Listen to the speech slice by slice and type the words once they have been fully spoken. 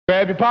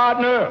grab your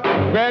partner,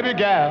 grab your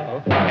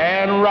gal,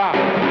 and rock.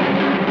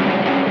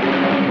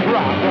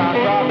 Rock, rock,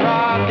 rock,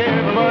 rock,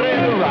 everybody.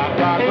 Rock,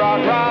 rock,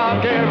 rock,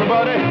 rock,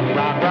 everybody.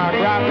 Rock, rock,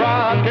 rock,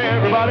 rock,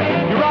 everybody.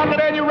 You rock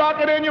it and you rock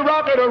it and you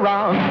rock it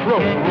around.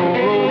 Roll, roll,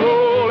 roll,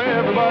 roll,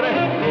 everybody.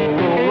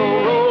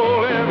 Roll, roll,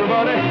 roll, roll,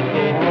 everybody.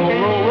 Roll,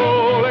 roll,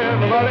 roll, roll,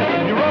 everybody.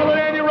 You roll it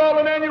and you roll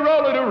it and you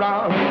roll it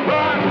around.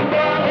 Rock,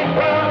 rock,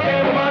 rock,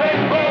 everybody.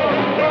 Roll,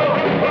 roll,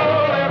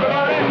 roll,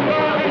 everybody.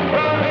 Rock,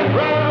 rock,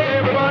 rock,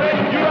 everybody.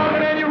 You rock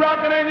it and you rock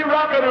it and you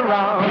rock it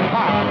around.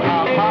 Hop,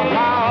 hop, hop,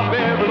 hop,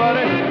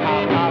 everybody.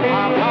 Hop, hop,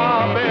 hop,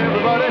 hop,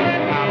 everybody.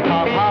 Hop,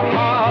 hop, hop,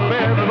 hop,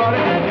 everybody.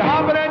 You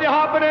hop it and you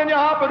hop it and you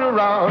hop it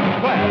around.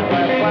 Clap,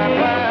 clap, clap,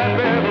 clap,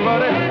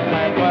 everybody.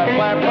 Clap, clap,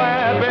 clap,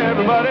 clap,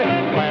 everybody.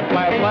 Clap,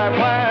 clap, clap,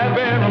 clap,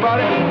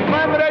 everybody. You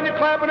clap it and you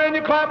clap it and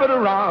you clap it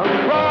around.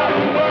 Rock,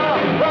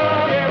 rock,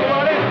 rock,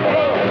 everybody.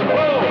 Roll,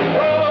 roll,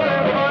 roll,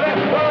 everybody.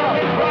 Rock,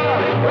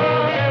 rock,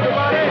 rock,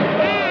 everybody.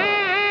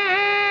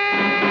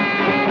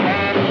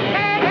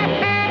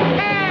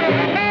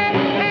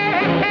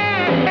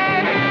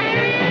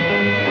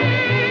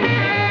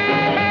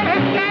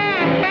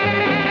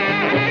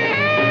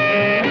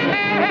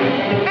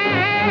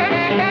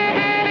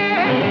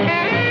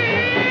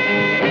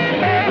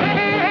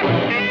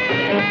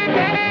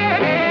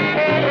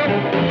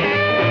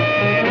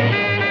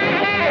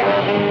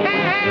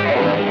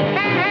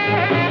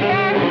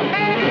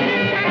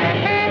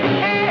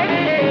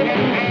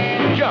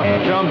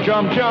 Jump,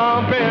 jump,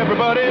 jump,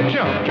 everybody.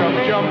 Jump, jump,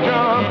 jump,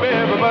 jump,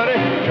 everybody.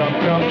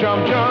 Jump, jump,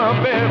 jump,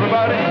 jump,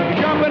 everybody.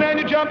 You're jumping and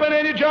you're jumping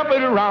and you're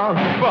jumping around.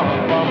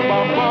 Bump, bump,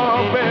 bump,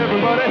 bump,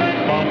 everybody.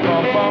 Bump,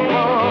 bump, bump,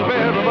 bump,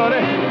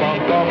 everybody.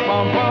 Bump, bump,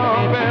 bump,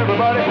 bump,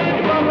 everybody.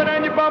 You're bumping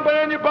and you're bumping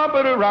and you're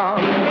bumping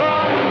around.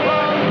 Rock,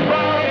 rock,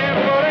 rock,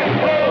 everybody.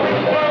 Roll,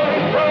 roll,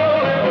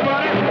 roll,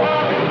 everybody.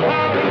 Rock,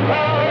 rock,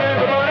 rock,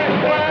 everybody.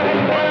 Clap,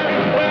 clap,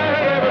 clap,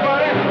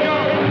 everybody.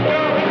 Jump,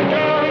 jump,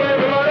 jump,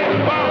 everybody.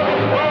 Bump,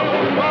 bump,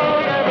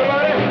 bump,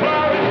 everybody.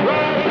 Rock,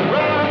 rock,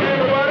 rock,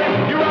 everybody.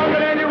 You rock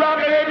it and you rock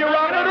it and you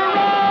rock it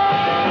around.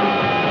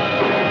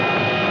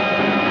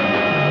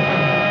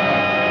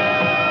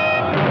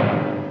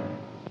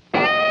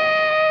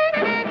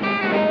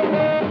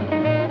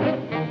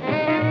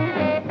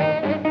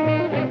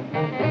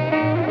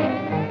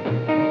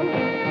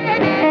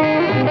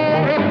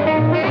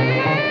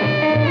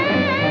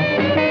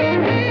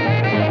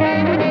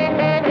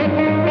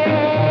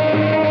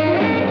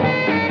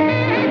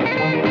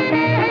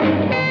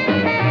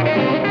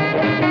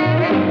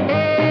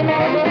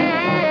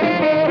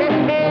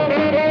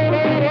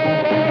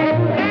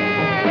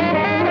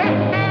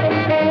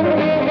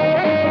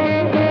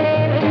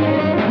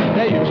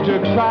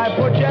 Try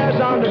put jazz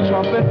on the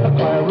trumpet, a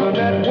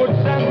clarinet would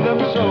send them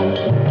so.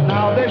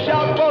 Now they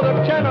shout for the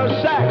tenor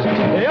sax.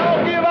 They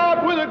all give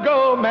out with a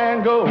go,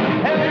 man, go.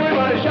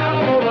 Everybody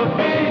shout for the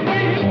big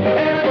beats.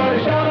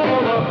 Everybody shout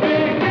for the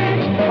big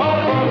beats.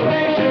 All from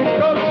station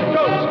coast to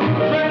coast.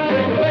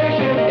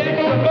 Translation,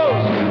 it's the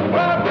most.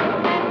 Rock,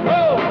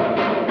 roll,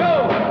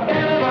 go.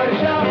 Everybody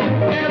shout,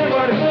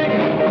 everybody sing,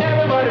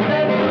 everybody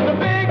dance to the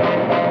big,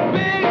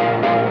 big,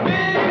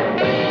 big.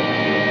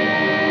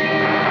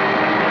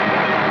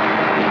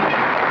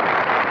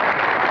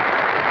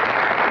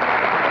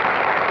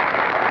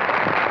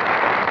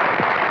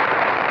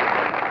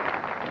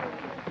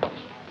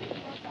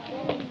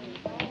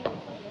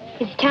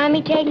 Is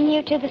Tommy taking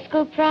you to the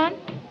school prom?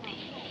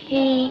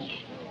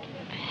 He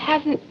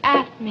hasn't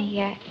asked me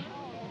yet.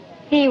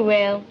 He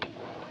will.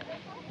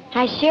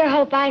 I sure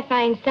hope I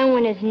find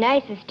someone as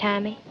nice as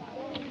Tommy.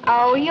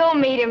 Oh, you'll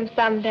meet him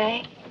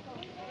someday.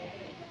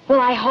 Well,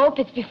 I hope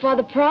it's before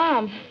the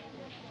prom.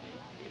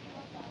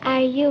 Are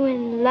you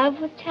in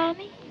love with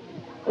Tommy?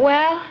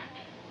 Well...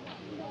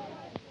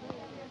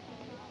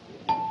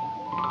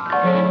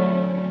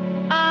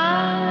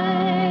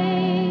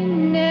 I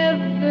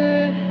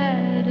never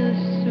had a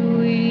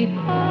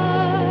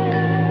sweetheart,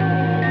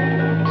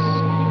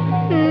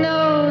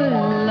 no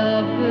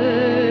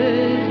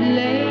lovers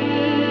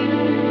late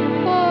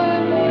for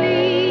me,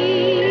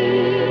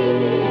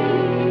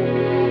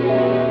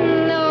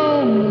 no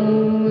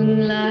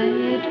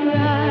moonlight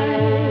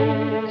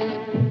rides,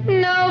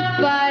 no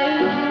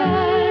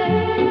firesides,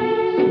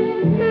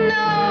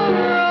 no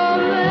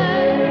romance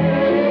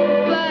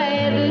by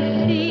the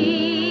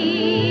sea.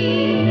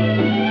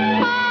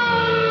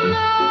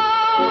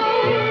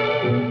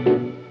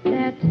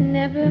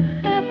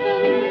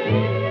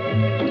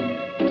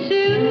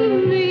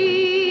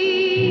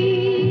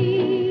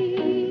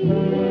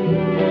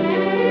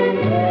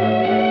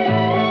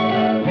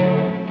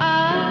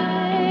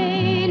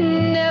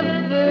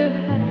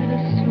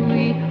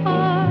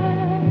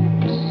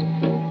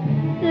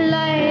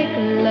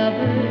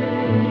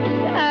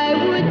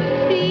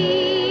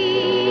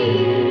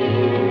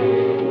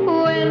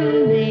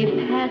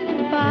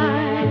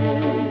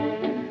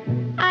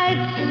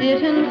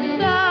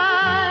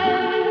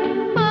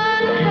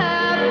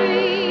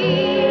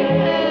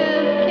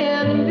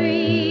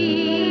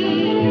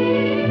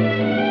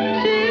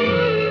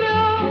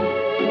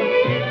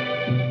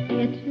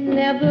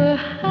 ever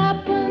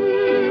happened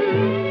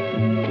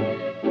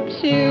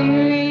to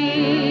me.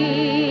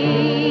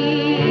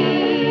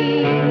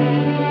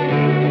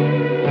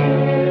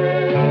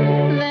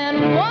 Then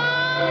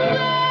one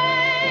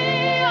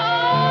day,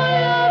 all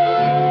of a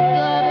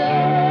sudden,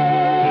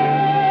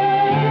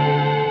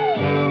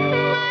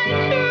 my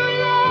true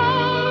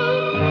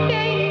love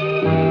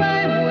came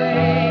my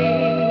way,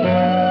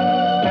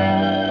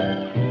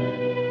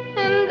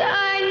 and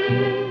I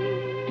knew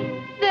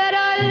that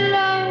our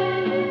love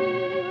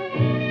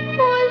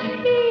was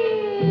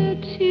here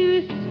to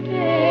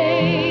stay.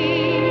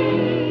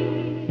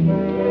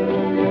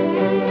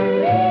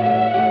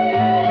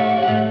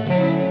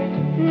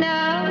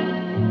 Now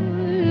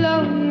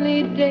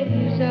lonely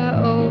days are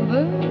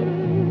over.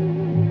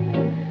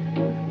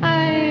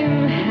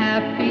 I'm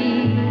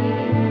happy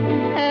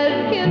as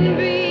can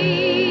be.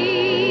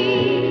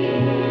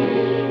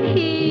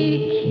 He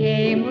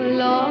came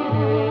along.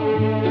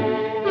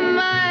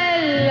 My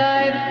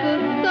life's a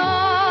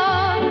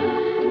song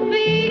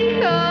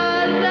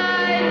because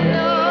I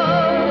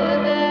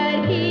know that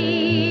he's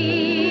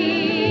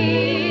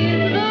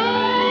the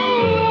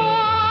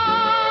one.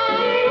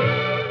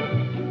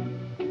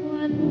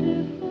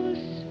 Wonderful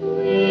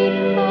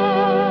sweetheart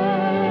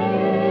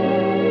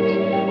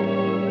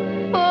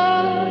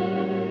for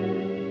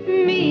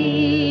me.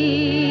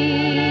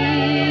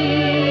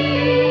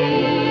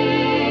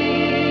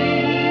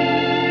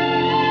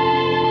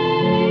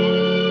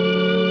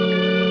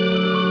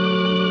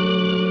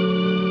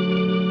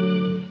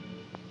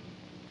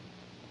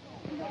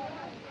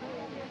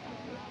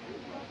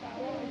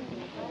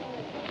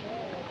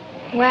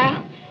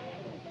 Well,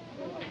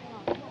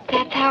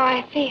 that's how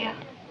I feel.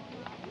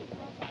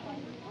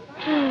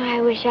 Oh,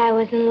 I wish I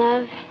was in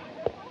love.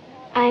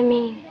 I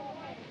mean,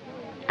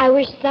 I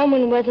wish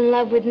someone was in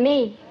love with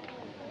me.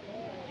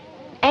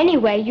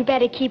 Anyway, you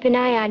better keep an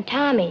eye on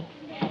Tommy.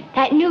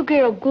 That new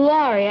girl,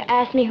 Gloria,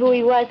 asked me who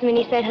he was when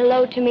he said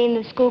hello to me in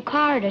the school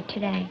corridor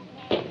today.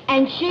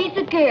 And she's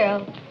a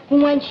girl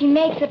who, when she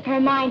makes up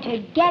her mind to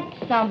get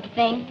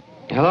something...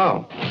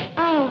 Hello.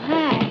 Oh,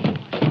 hi.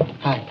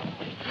 Hi.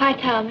 Hi,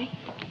 Tommy.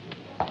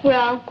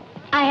 Well,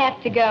 I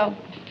have to go.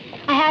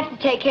 I have to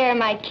take care of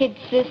my kid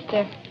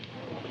sister.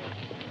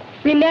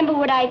 Remember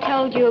what I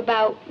told you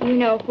about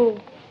you-know-who?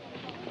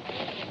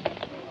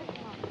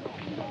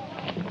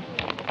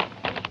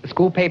 The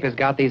school paper's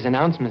got these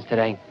announcements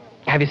today.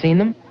 Have you seen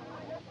them?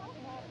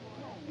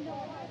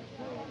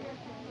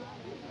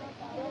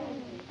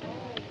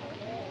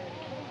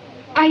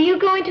 Are you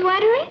going to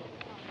enter it?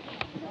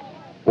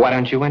 Why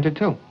don't you enter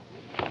too?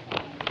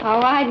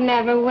 Oh, I'd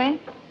never win.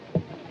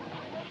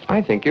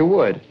 I think you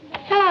would.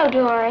 Hello,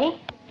 Dory.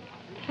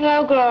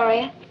 Hello,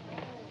 Gloria.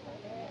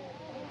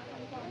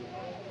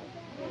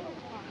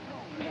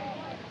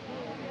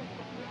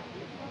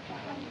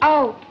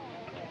 Oh,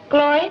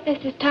 Gloria,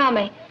 this is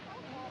Tommy.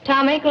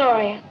 Tommy,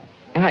 Gloria.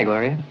 Hi,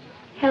 Gloria.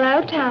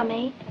 Hello,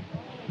 Tommy.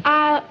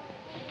 I'll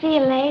see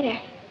you later.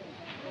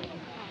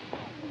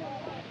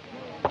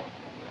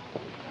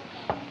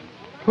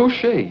 Who's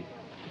she?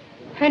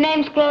 Her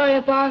name's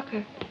Gloria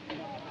Barker.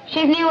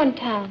 She's new in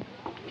town.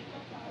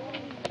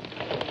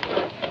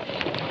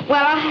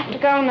 Well, I have to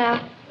go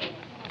now.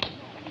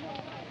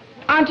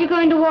 Aren't you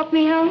going to walk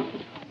me home?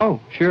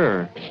 Oh,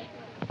 sure.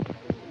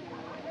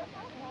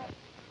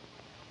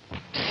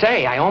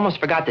 Say, I almost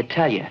forgot to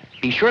tell you.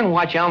 Be sure and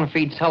watch Alan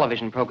Freed's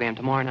television program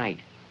tomorrow night.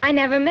 I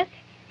never miss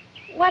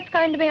it. What's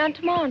going to be on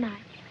tomorrow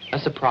night? A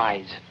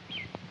surprise.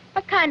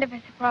 What kind of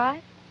a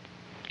surprise?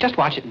 Just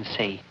watch it and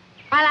see.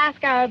 I'll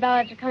ask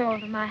Arabella to come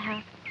over to my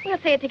house. We'll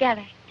see it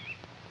together.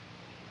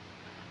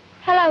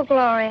 Hello,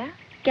 Gloria.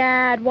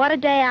 Gad, what a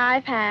day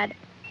I've had.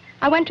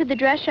 I went to the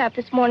dress shop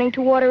this morning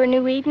to order a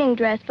new evening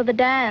dress for the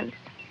dance.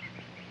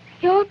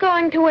 You're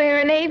going to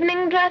wear an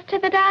evening dress to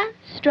the dance?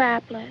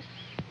 Strapless.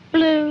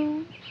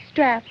 Blue.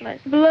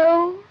 Strapless.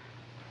 Blue?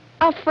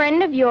 A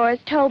friend of yours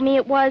told me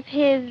it was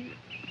his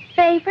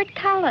favorite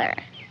color.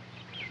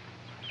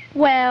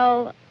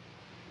 Well,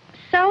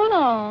 so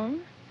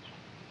long.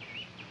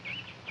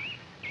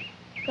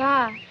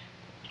 Gosh,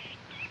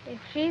 if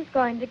she's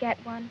going to get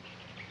one,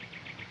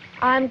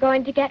 I'm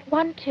going to get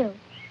one, too.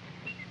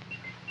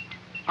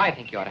 I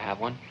think you ought to have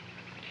one.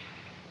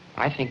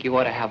 I think you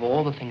ought to have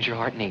all the things your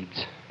heart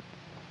needs.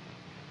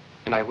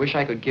 And I wish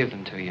I could give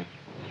them to you.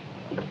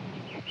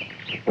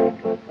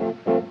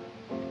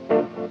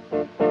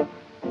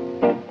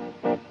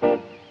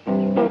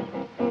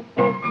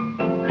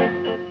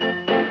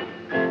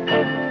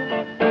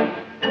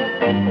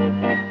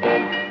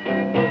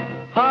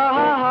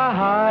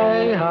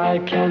 I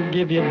can't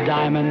give you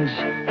diamonds,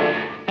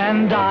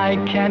 and I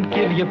can't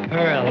give you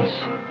pearls.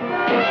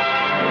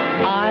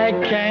 I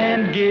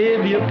can't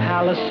give you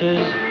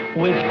palaces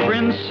with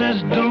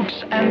princes,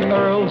 dukes, and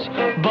earls.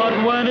 But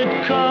when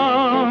it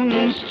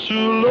comes to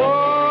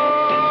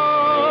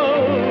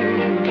love,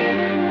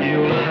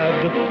 you'll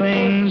have the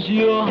things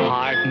your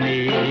heart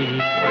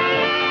needs.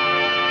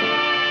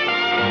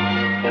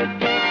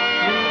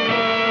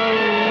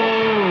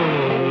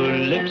 Oh,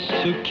 lips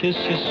to kiss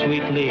you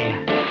sweetly,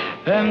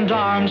 and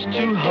arms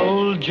to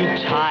hold you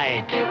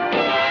tight.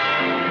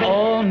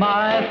 All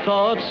my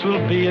thoughts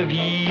will be of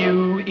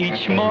you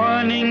each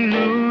morning,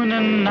 noon,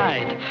 and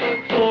night.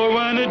 For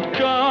when it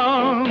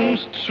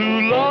comes to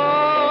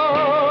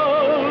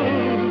love,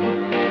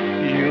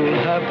 you'll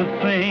have the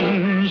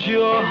things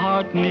your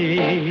heart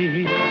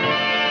needs.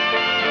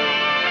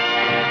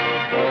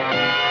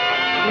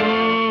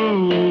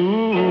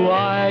 Ooh,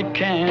 I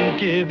can't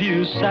give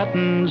you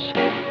satins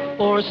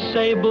or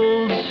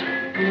sables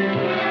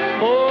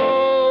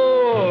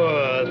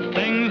or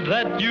things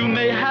that you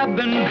may have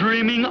been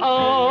dreaming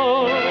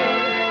of.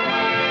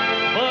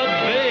 But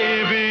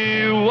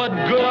baby, what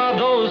good are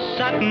those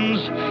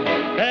satins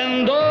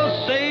and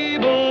those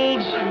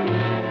sables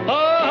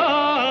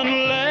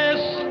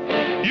unless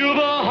you've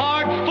a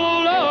heart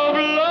full of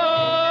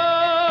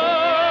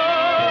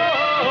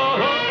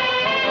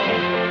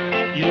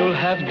love? You'll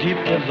have deep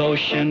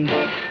devotion,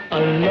 a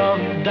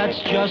love that's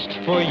just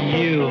for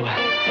you.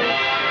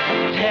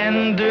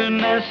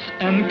 Tenderness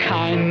and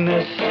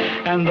kindness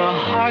and the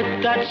heart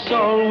that's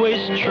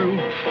always true.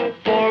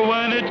 For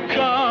when it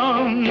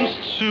comes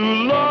to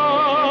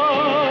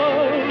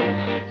love,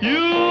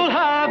 you'll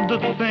have the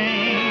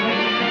things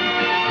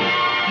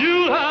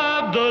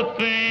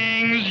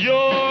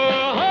your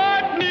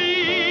heart needs.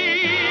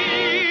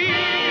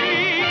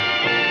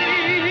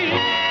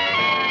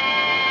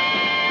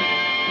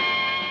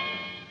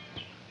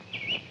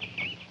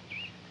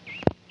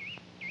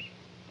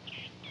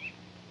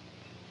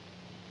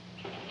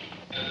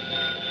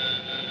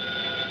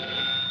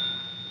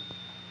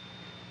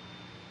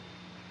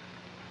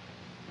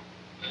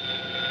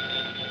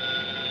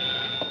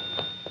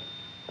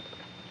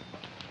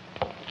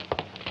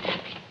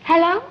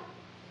 Hello?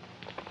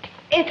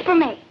 It's for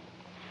me.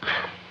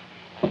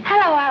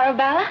 Hello,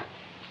 Arabella.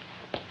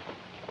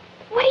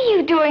 What are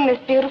you doing this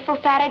beautiful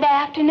Saturday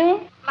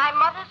afternoon? My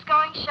mother's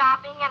going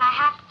shopping, and I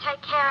have to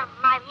take care of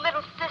my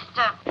little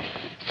sister.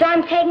 So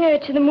I'm taking her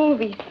to the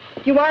movies.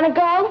 You want to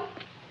go?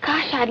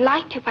 Gosh, I'd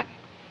like to, but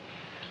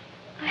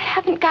I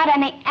haven't got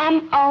any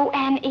money.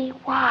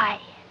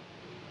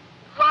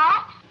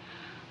 What?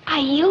 I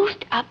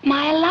used up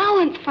my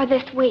allowance for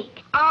this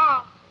week.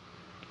 Oh.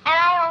 And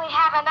I only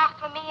have enough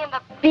for me and the...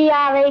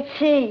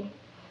 BRAT.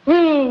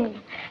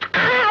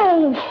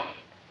 Ow!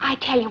 I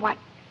tell you what.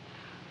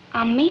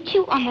 I'll meet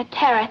you on the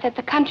terrace at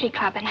the country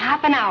club in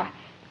half an hour.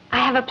 I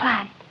have a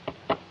plan.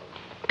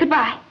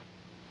 Goodbye.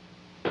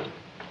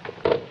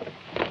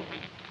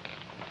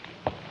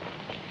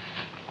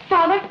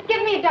 Father,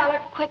 give me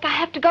 $1 quick. I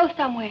have to go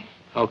somewhere.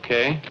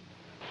 Okay.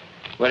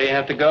 Where do you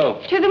have to go?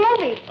 To the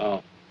movies.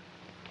 Oh.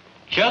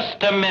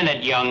 Just a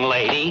minute, young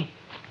lady.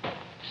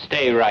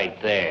 Stay right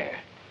there.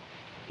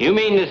 You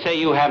mean to say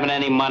you haven't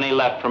any money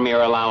left from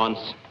your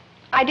allowance?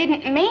 I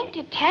didn't mean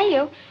to tell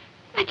you,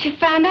 but you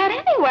found out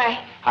anyway.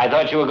 I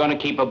thought you were going to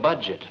keep a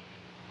budget.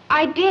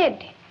 I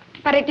did,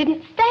 but it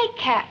didn't stay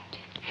kept.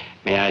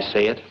 May I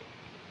see it?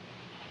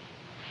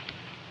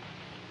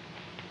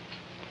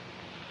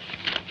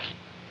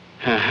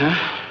 Uh-huh.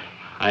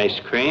 Ice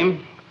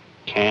cream,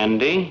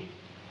 candy,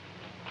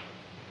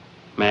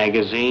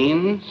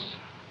 magazines,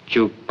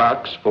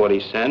 jukebox, 40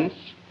 cents,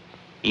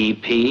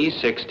 EP,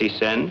 60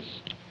 cents.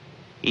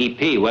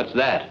 EP, what's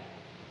that?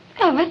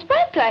 Elvis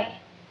Presley.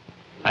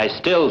 I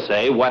still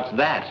say, what's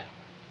that?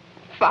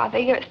 Father,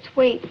 you're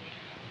sweet.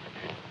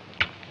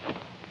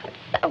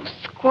 So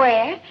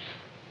square.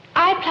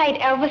 I played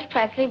Elvis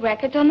Presley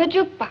records on the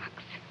jukebox.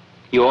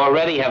 You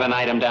already have an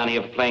item down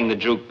here for playing the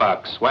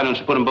jukebox. Why don't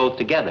you put them both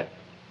together?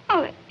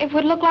 Oh, it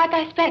would look like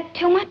I spent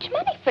too much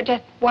money for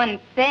just one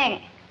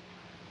thing.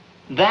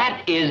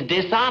 That is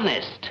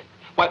dishonest.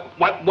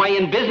 Why,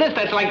 in business,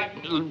 that's like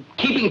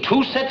keeping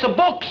 2 sets of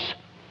books.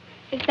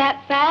 Is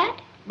that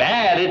bad?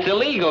 Bad? It's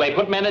illegal. They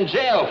put men in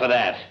jail for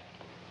that.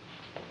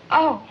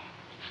 Oh.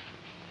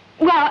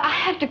 Well, I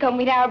have to go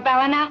meet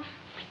Arabella now.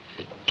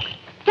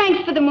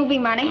 Thanks for the movie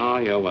money. Oh,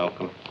 you're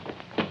welcome.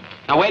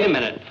 Now, wait a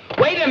minute.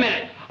 Wait a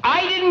minute.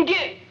 I didn't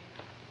get...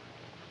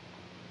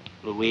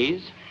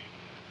 Louise?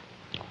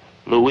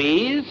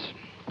 Louise?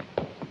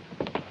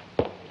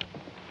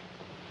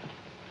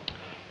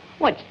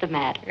 What's the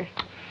matter?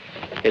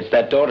 It's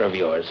that daughter of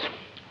yours.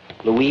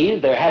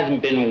 Louise, there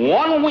hasn't been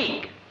 1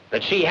 week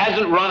that she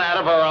hasn't run out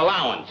of her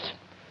allowance.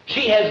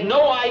 She has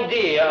no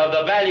idea of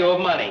the value of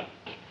money.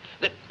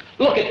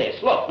 Look at this.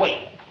 Look,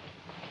 wait.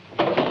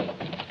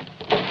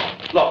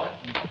 Look.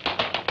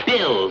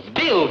 Bills,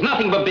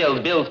 nothing but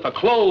bills. Bills for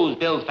clothes,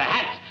 bills for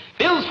hats,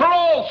 bills for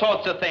all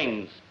sorts of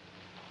things.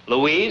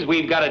 Louise,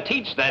 we've got to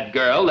teach that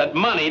girl that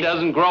money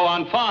doesn't grow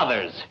on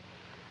fathers.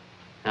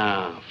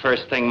 Now,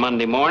 first thing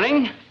Monday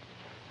morning,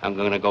 I'm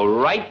going to go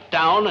right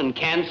down and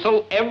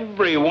cancel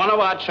every one of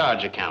our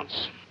charge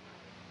accounts.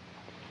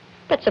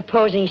 But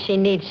supposing she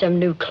needs some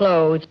new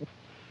clothes.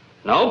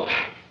 Nope.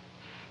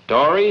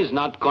 Dory's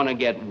not going to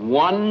get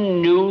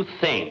one new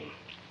thing.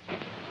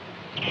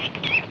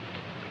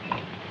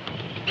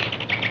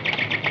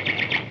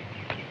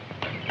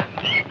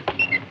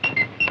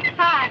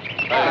 Hi.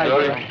 Hi,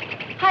 Dory.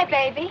 Hi,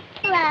 baby.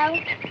 Hello.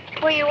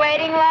 Were you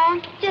waiting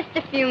long? Just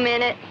a few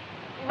minutes.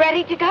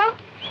 ready to go?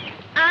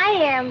 I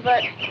am,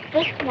 but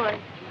this one.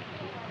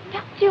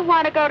 Don't you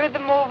want to go to the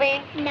movie?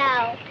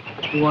 No.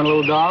 You want a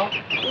little doll?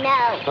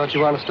 No. Don't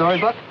you want a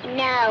storybook?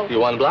 No. You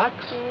want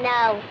blocks?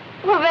 No.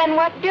 Well, then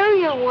what do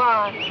you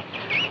want?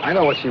 I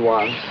know what she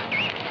wants.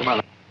 Come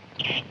on.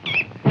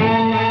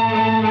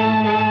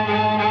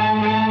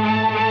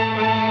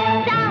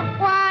 Don't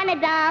want a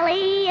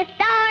dolly, a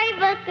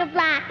storybook of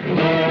blocks.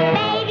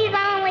 Baby's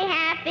only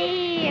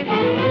happy.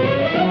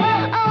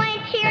 Oh,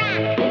 ain't she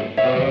rock?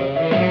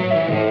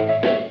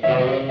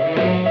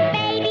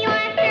 Baby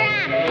wants to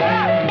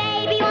rock.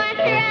 Baby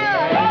wants to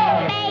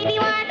roll. Baby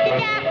wants to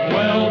jump.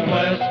 Well,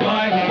 bless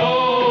my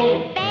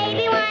soul.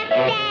 Baby wants to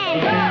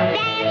dance.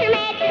 Dance from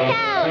head to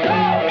toe.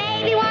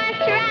 Baby wants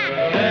to rock.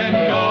 Then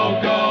go,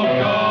 go,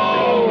 go.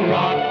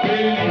 Rock,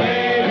 pretty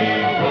baby.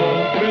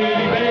 Roll,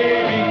 pretty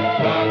baby.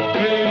 Rock,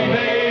 pretty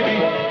baby.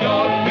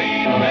 Don't be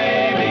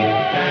baby.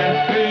 Dance,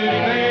 pretty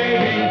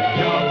baby.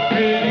 Jump,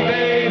 pretty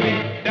baby.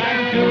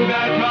 Dance to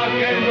that rock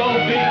and roll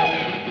beat.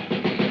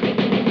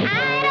 I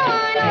don't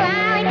want a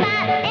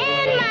lollipop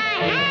in my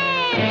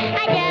hand.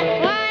 I just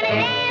want to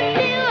dance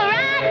to a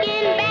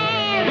rockin'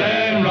 band.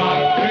 Then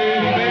rock,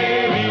 pretty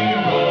baby.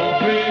 Roll,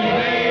 pretty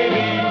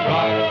baby.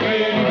 Rock,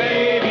 pretty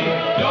baby.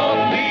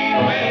 Don't be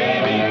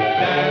baby.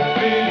 Dance,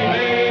 pretty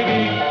baby.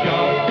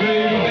 Jump,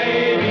 pretty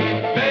baby.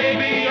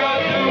 Baby,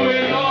 you're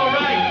doing all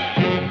right.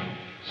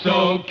 So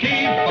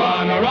keep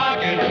on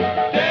rocking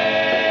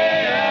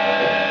day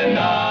and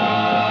night.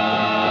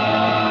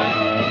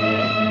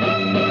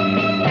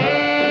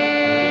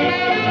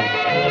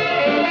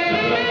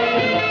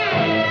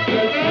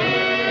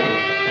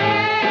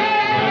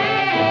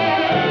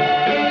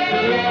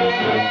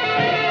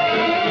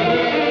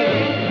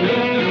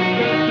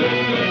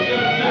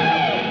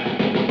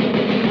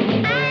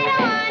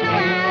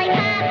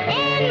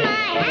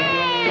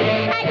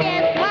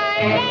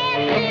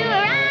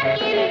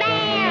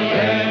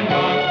 Then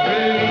rock,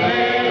 pretty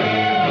baby.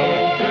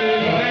 Roll,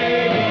 pretty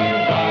baby.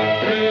 Rock,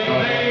 pretty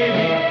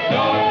baby.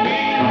 Don't be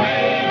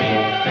baby.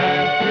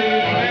 Dance,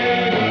 pretty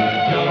baby.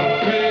 Jump,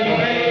 pretty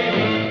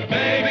baby.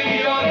 Baby,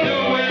 you're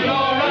doing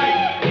all right.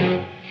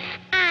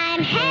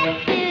 I'm hip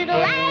to the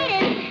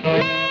latest,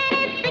 man,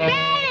 it's the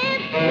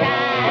greatest.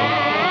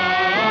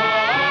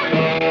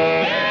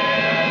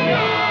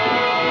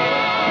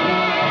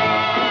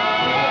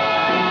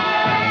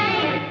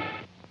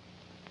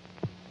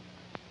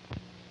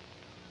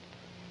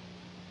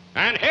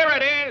 And here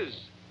it is,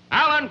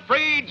 Alan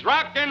Freed's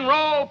Rock and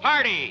Roll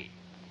Party.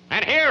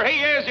 And here he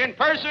is in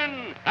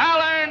person,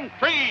 Alan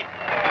Freed.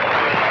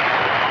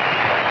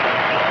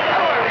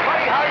 Hello,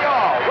 everybody. How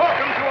y'all?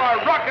 Welcome to our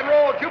Rock and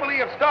Roll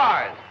Jubilee of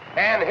Stars.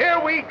 And here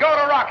we go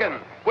to rockin'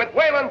 with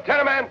Waylon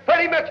Tenenbaum,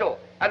 Freddie Mitchell,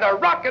 and the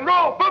Rock and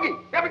Roll Boogie.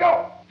 Here we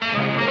go.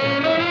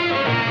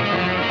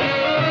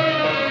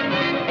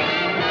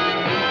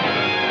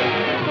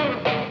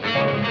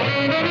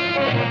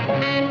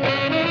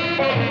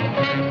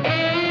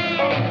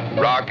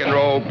 Rock and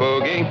Roll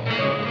Boogie.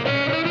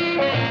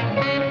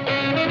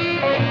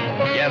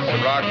 Yes, the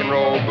Rock and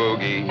Roll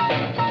Boogie.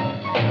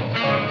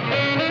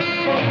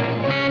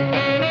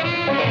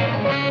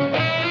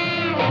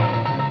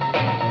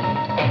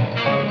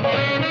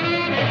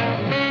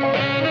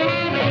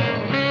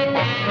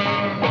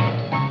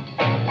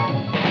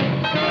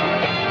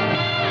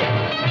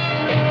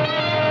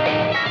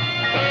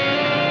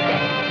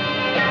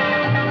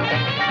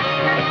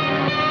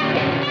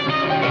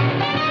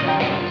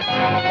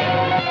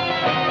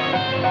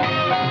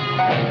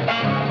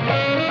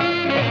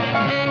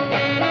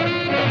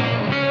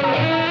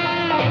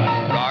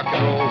 Rock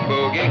and Roll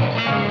Boogie.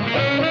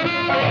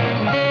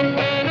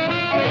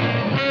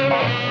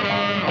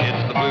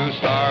 It's the Blue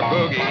Star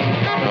Boogie.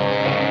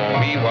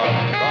 We want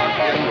rock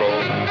and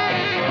roll.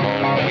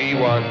 We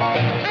want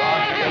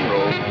rock and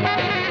roll.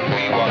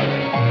 We want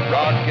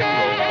rock and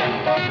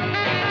roll.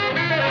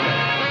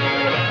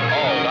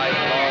 All night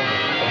long.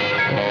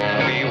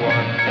 We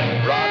want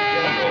rock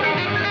and roll.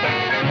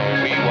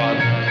 We want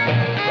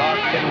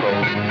rock and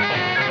roll.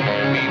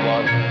 We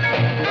want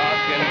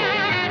rock and roll.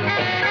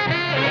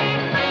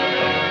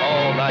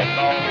 All night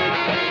long.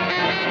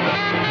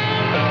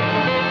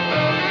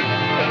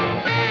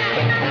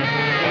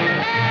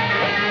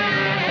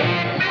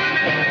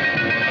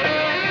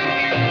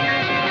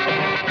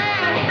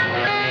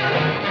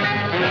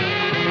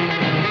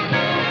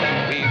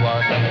 We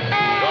want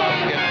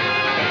rock and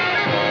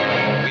roll.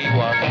 We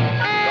want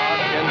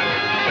rock and roll.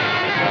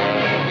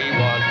 We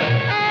want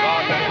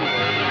rock and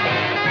roll.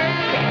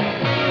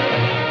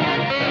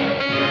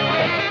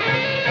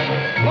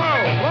 Whoa,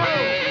 whoa.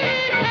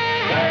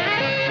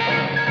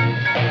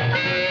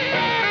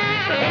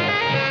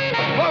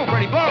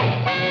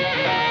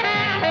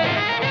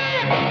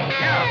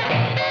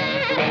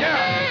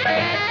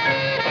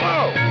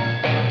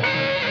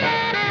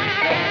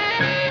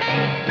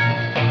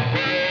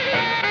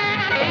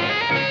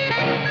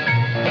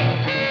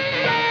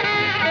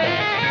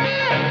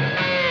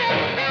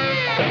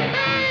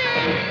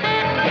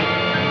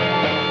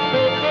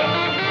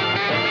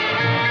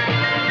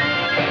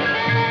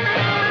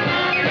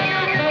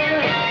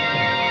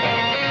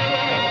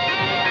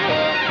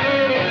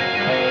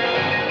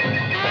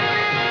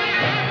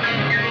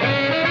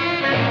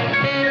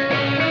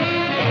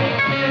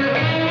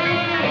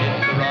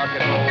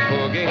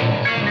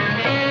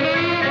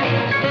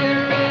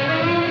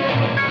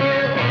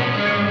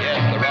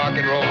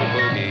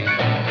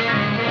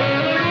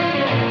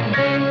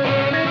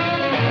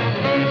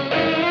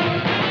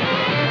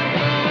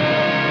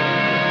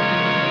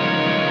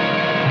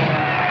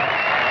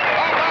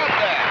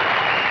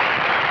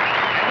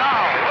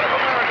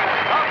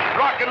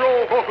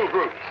 soul vocal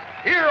groups.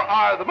 Here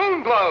are the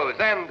Moonglows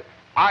and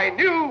I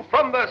Knew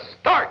from the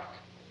Start.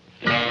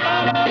 I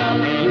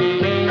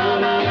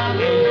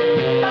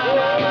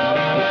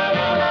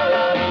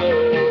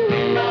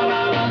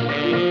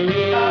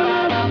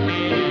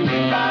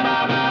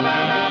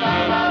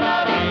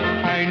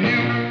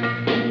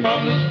knew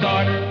from the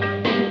start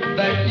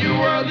that you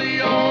were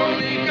the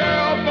only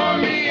girl for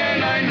me,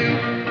 and I knew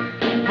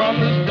from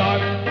the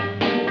start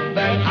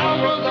that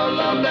ours was a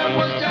love that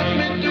was just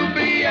meant to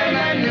be, and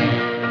I knew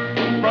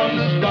from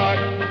the start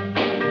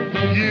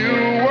you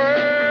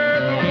were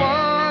the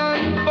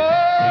one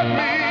for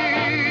me.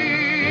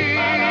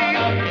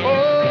 Oh,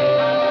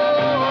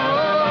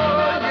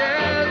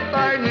 yes,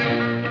 I knew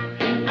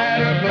at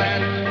a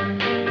glance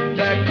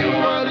that you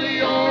were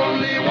the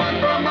only one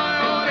for my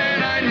heart,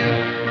 and I knew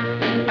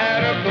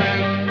at a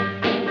glance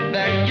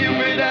that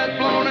Cupid had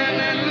flown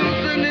and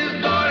loosened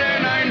his dart,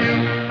 and I knew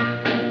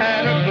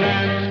at a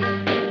glance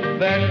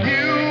that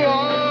you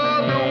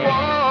are the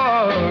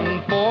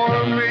one for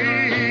me.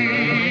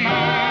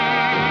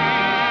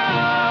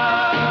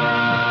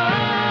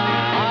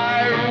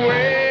 I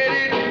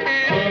waited,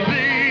 it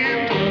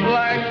seemed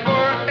like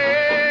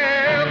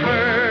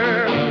forever,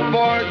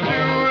 for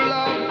true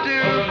love to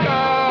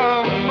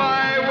come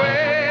my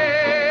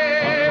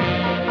way.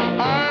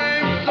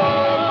 I'm so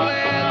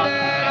glad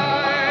that I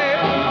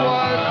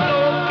was so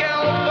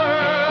careful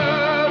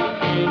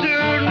to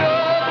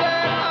know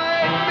that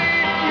I'd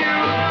meet you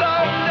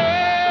someday.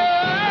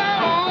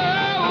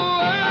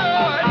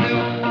 I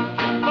knew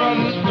from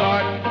the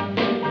start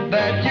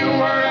that you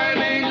were an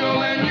angel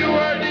and you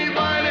were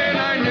divine, and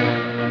I knew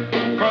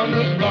from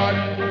the start,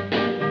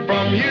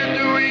 from here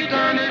to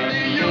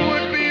eternity, you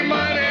would be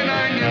mine, and I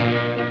knew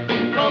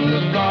from the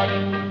start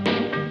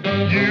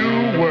you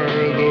were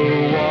the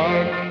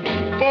one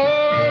for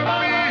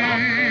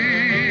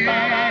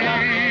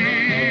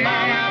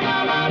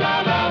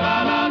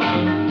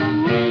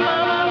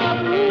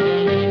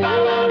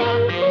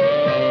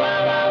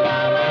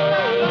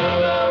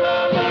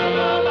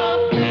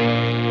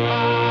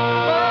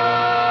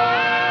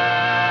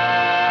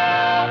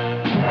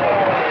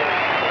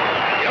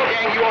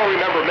Gang, you all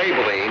remember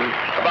Maybelline,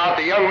 about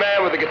the young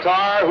man with the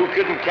guitar who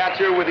couldn't catch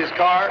her with his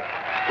car?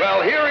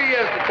 Well, here he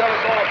is to tell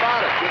us all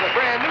about it with a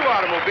brand new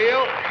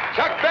automobile,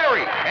 Chuck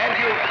Berry, and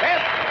You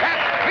Can't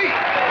Catch Me.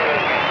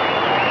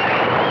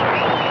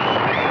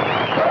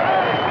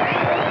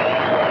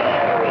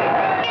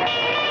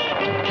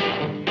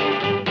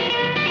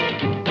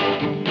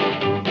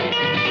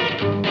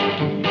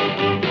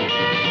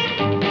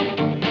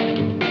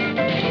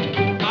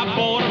 I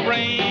bought a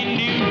brand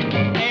new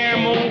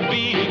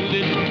airmobile,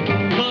 it's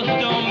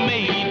custom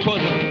made for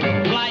the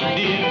flight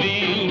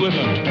DeVille with a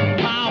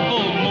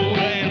powerful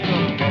motor and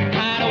some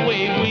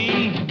hideaway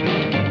wings.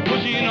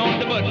 Pushing on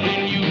the button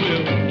and you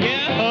will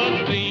hear her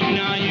sing.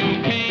 Now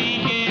you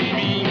can't get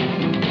me,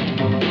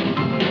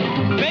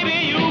 baby,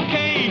 you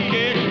can't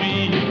get me.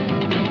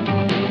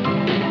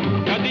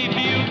 'Cause if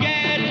you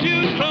get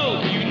too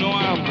close, you know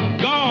I'm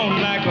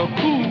gone like a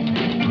cool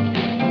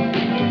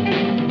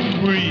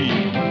breeze.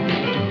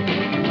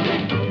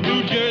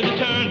 New Jersey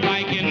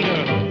Turnpike in the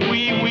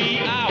wee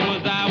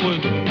hours, I was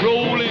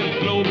rolling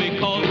slow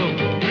because of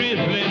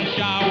drizzling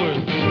showers.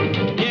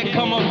 Here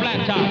come a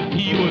flat top,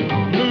 he was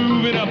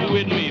moving up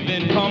with me,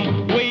 then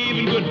come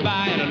waving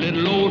goodbye in a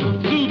little old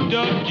souped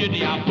up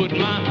jitney. I put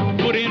my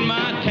foot in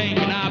my tank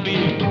and I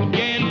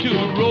began to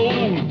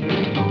roll,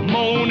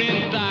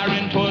 moaning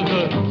siren towards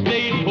the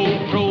state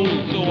patrol.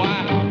 So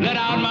I let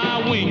out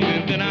my wings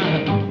and then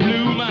I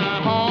blew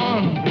my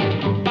horn.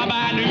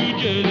 Bye-bye, New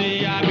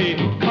Jersey, I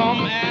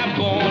become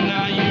airborne.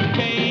 Now you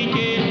can't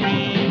get me,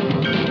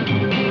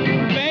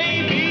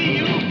 baby,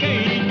 you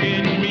can't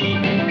get me.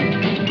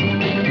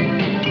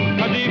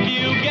 'Cause if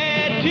you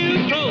get too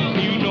close,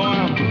 you know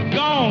I'm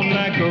gone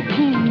like a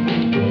cool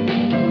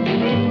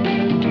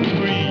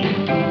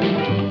breeze.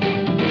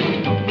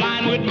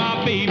 Flying with my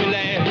baby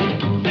last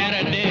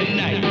Saturday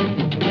night,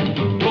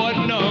 caught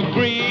in a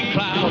gray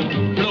cloud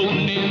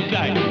floating in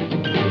sight.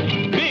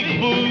 Big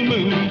full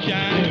moon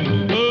shining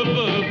up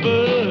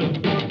above.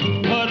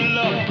 Huddle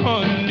up,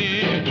 honey,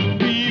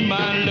 be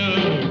my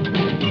love.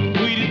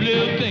 Sweetest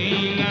little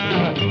thing I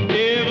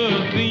ever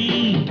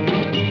seen.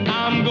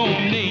 I'm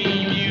gonna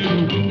name you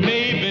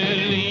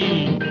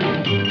Maybelline.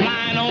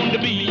 Flying on the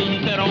beam,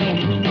 set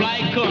on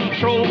flight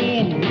control.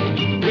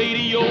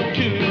 Radio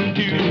tuned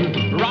to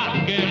rock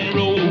and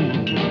roll.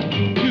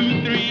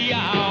 2-3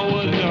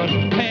 hours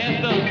past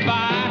the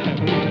 5.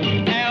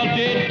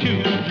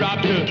 Altitude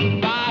dropped to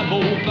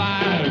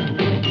 505.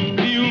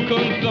 Fuel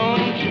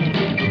consumption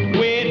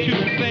way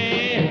too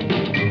fast.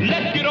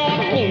 Let's get on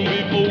home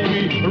before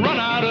we run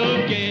out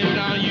of gas.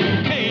 Now you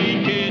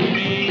can't get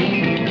me,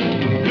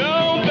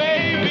 no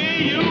baby,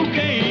 you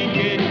can't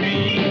get me.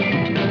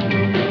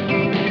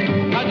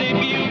 'Cause if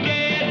you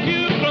get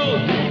too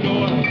close, you know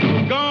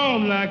I'm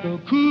gone like a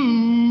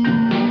cool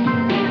breeze.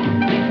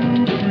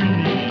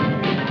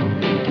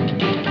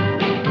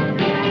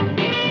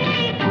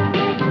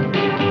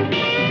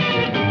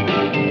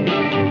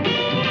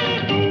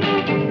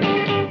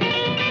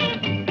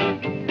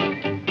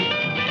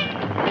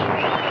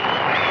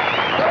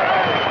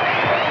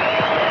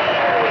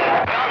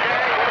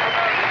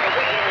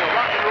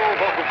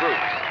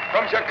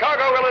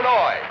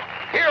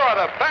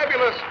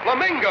 fabulous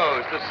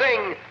Flamingos to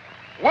sing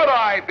Would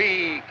I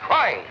Be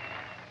Crying?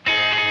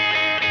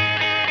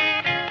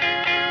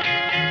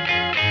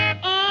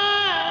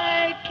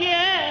 I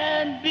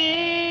can't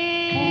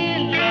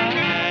be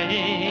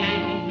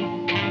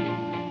lying.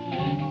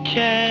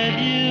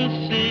 Can't you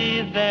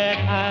see that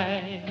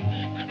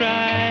I'm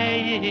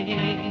crying?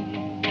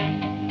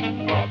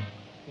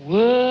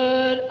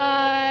 Would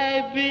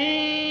I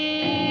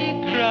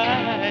be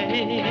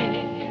crying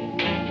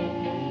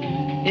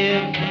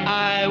if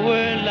I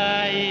were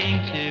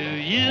lying to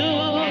you?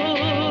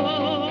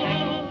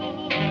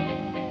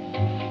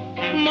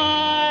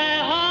 My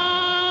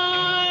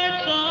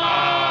heart's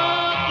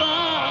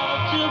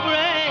about to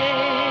break.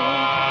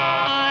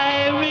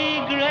 I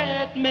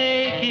regret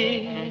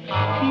making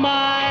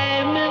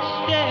my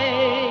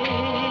mistake.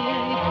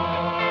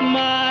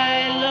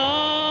 My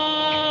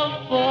love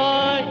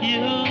for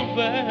you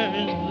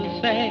burns the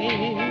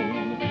same,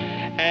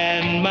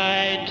 and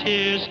my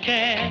tears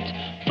can't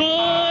put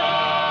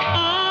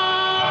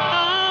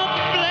out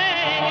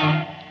flame.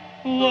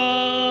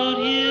 Won't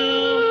you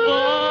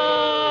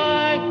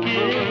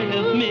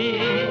forgive me?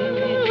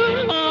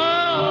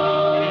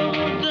 Oh,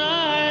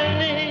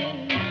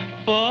 darling,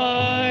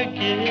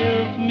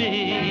 forgive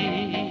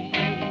me.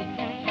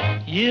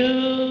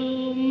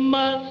 You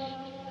must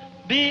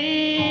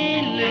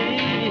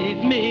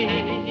believe me.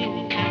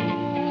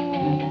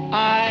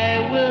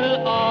 I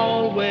will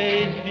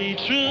always be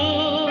true.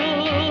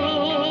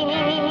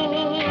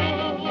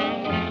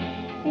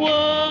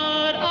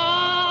 Would I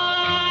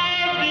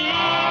be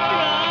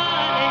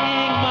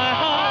crying my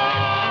heart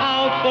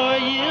out for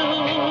you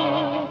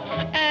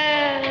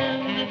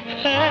and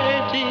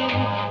hurting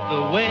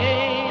the way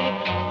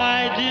I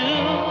do?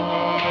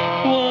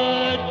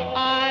 Would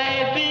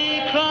I be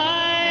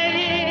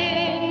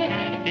crying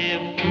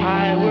if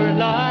I were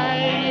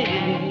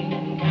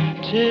lying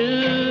to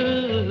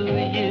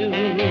you?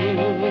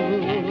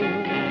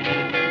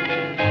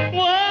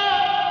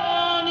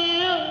 Won't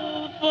you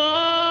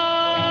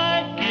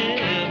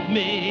forgive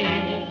me?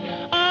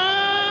 Oh,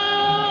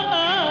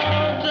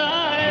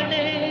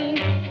 darling,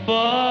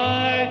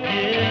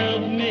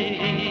 forgive me.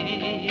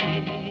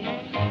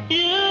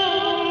 You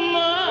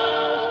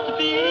must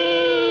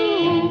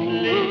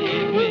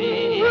believe me.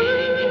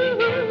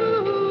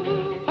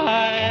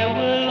 I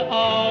will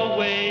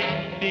always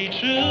be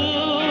true.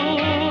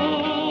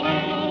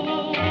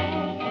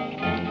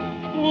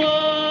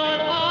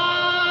 Would I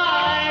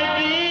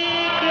be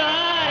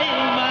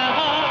crying my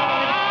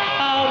heart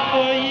out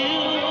for you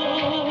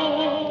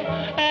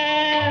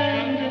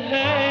and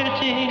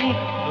hurting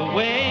the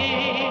way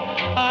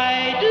I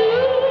do?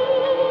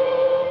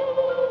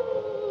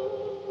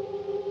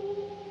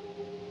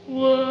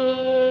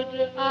 Would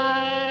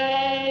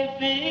I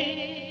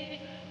be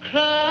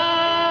crying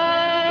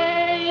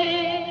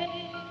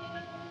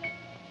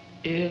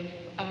if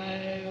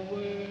I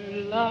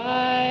were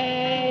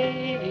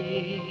lying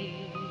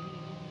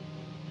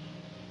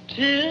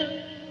to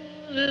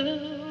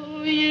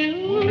you?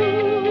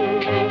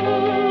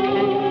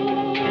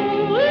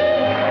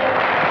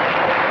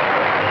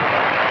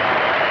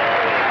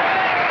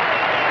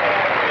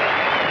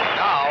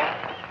 Now,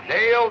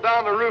 nail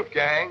down the roof,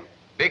 gang,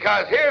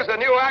 because here's a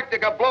new act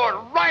that could blow it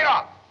right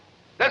up.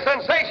 The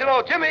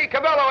sensational Jimmy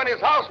Cabello and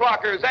his House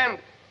Rockers and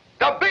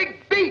the Big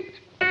Beat.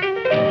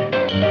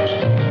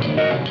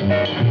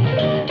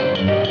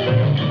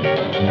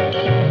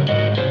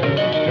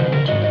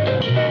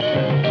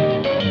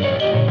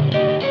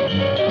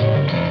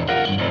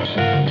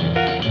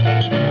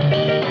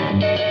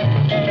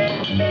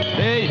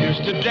 They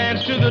used to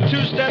dance to the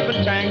two-step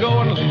and tango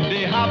and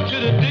they hop to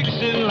the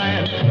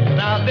Dixieland.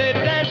 Now they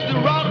dance to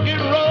rock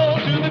and roll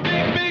to the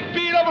big, big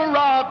beat of a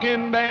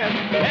rockin'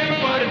 band.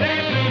 Everybody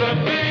dance to the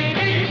big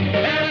beat.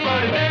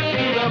 Everybody dance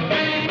to the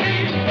big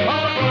beat.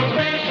 All across the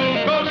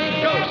nation, coast to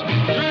coast.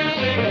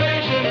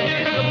 Transformation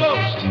is the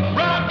most.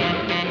 Rock,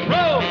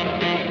 roll,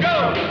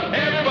 go.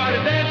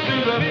 Everybody dance to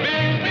the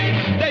big beat.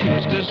 They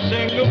used to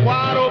sing of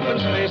wide open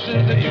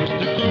spaces. They used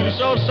to groove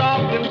so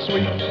soft and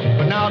sweet.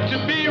 But now to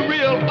be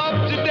real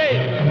up to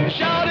date,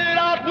 shout it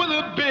out with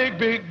a big,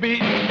 big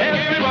beat.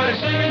 Everybody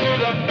singing to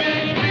the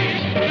big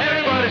beat.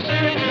 Everybody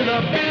singing to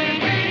the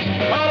big beat.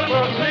 All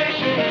across the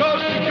nation,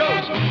 coast to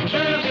coast.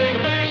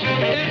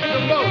 Transformation is the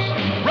most.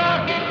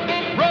 Rock,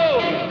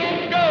 roll,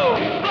 go,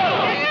 blow.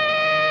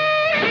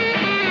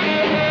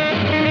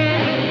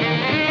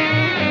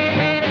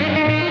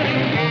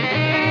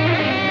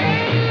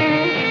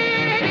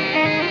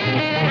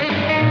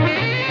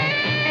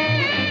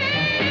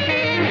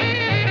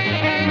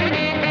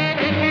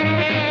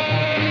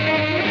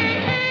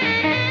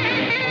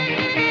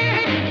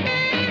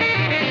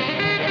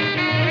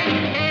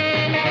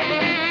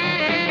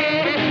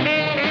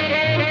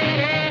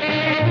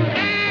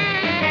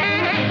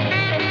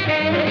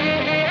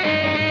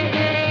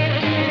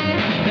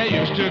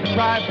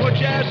 Try for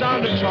jazz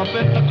on the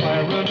trumpet, the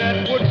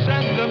clarinet would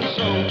send them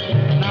so.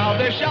 Now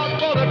they shout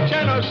for the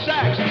tenor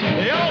sax.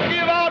 They all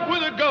give out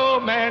with a go,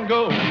 man,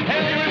 go.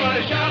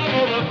 Everybody shout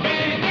for the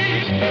big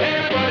beat.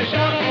 Everybody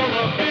shout for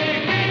the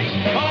big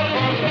beat. All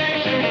across the nation.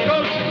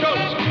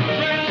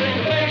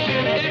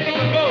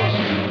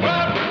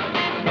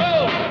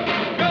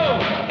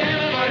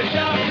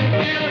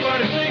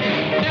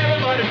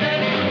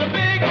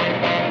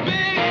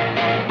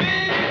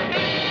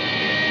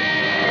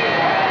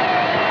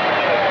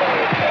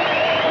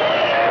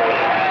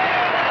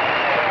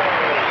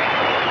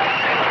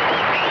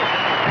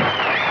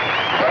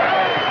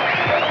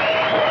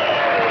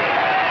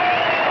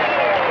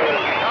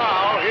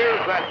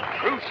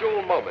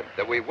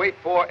 that we wait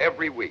for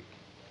every week.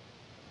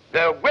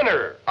 The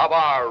winner of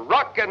our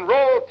rock and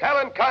roll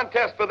talent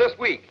contest for this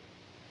week,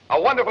 a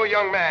wonderful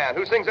young man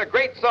who sings a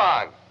great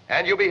song,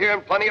 and you'll be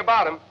hearing plenty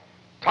about him,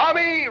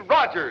 Tommy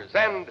Rogers,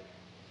 and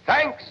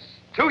Thanks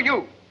to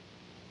You.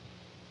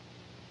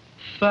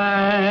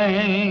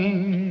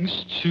 Thanks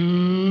to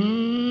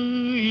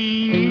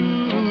you,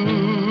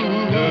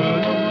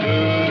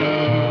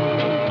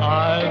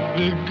 I've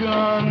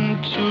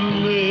begun to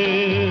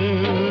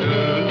live.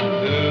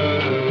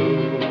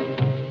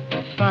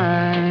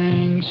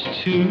 Thanks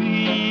to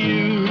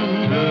you,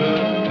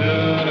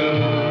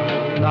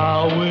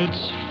 now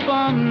it's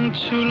fun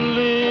to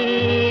live.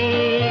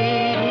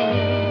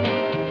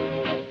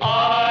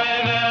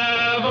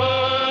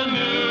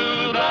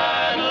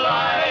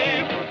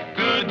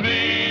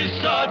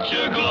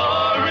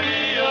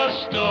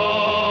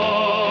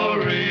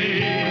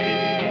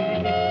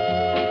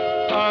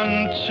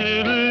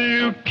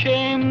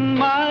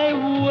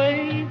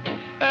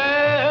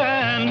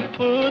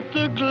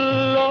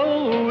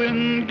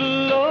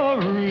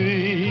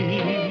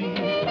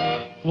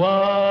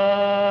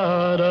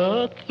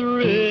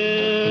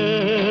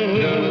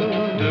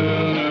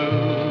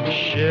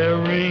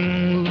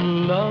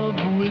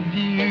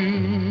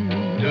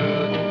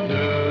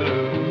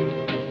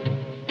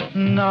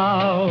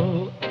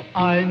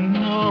 I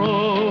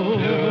know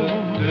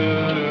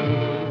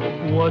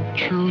what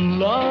true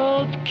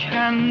love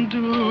can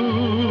do.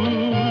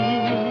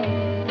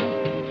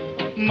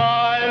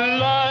 My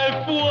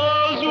life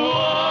was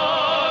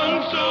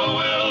once a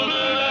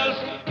wilderness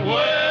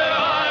where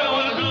I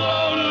was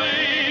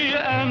lonely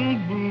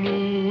and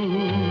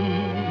blue.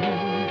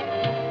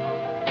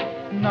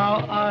 Now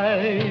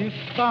I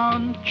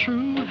found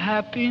true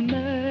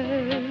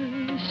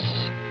happiness,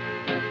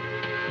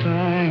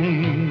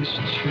 thanks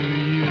to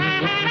you.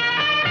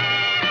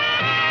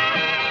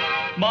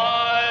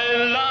 My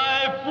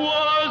life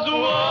was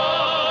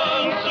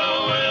once a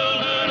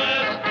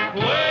wilderness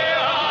where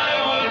I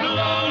was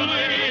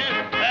lonely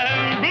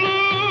and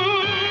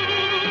blue.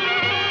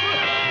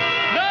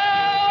 Now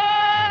I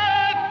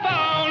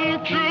found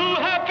true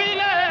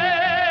happiness,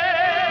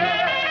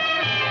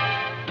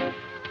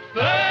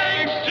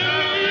 thanks to you.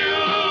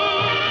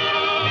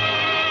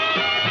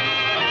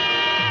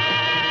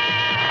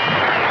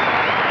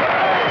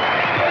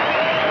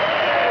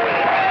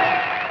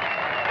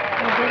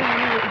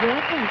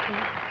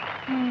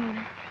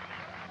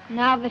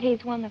 Now that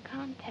he's won the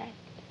contest,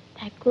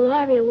 that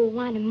Gloria will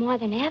want him more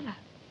than ever.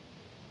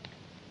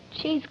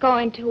 She's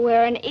going to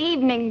wear an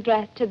evening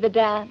dress to the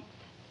dance.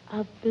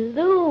 A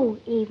blue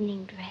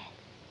evening dress.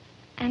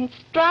 And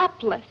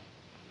strapless.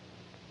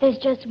 There's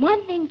just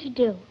one thing to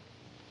do.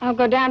 I'll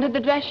go down to the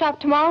dress shop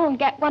tomorrow and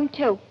get one,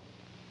 too.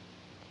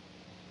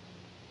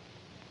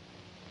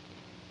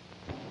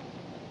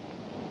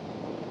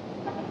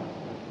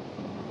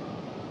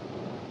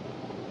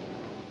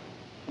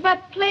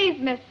 But please,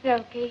 Miss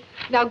Silky.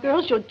 Now,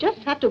 girls, you'll just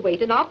have to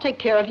wait, and I'll take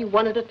care of you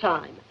one at a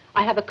time.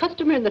 I have a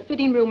customer in the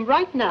fitting room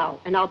right now,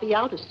 and I'll be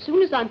out as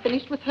soon as I'm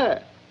finished with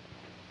her.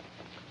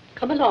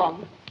 Come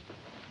along.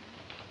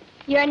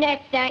 You're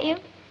next, aren't you?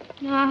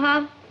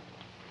 Uh-huh.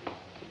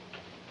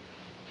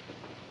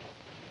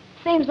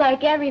 Seems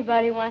like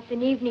everybody wants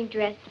an evening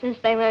dress since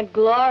they learned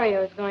Gloria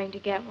was going to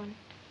get one.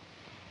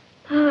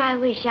 Oh, I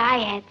wish I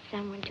had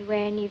someone to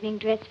wear an evening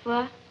dress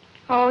for.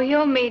 Oh,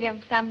 you'll meet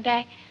him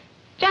someday.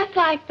 Just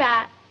like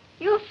that.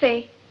 You'll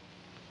see.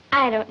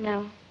 I don't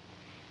know.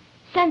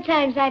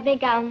 Sometimes I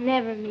think I'll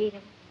never meet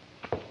him.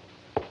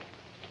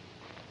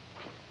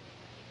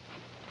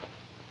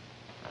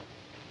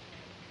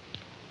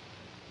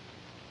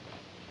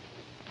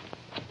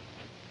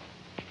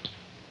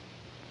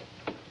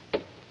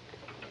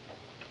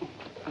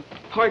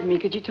 Pardon me,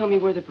 could you tell me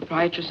where the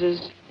proprietress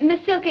is?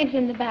 Miss Silking's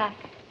in the back.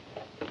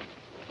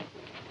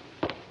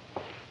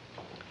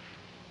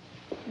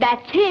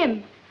 That's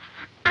him.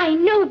 I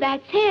know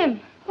that's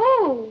him.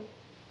 Who?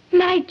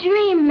 My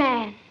dream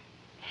man.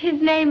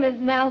 His name is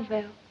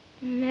Melville.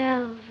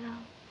 Melville.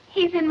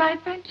 He's in my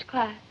French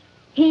class.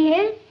 He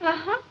is?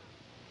 Uh-huh.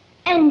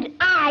 And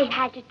I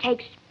had to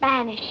take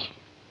Spanish.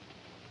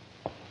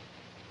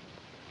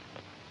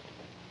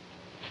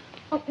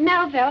 Oh,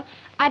 Melville,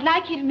 I'd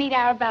like you to meet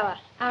Arabella.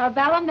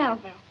 Arabella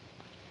Melville.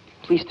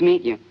 Pleased to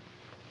meet you.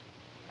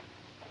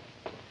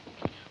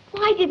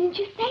 Why didn't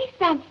you say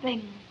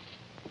something?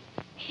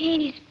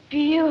 He's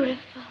beautiful.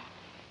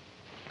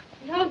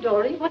 Now,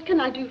 Dory, what can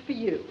I do for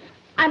you?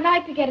 I'd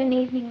like to get an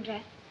evening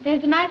dress.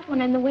 There's a nice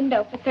one in the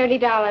window for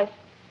 $30.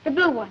 The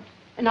blue one.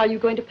 And are you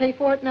going to pay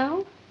for it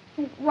now?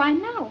 Why,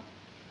 no.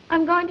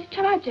 I'm going to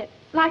charge it,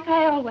 like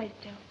I always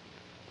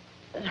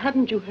do.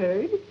 Haven't you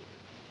heard?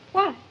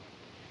 What?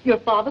 Your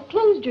father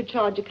closed your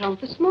charge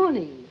account this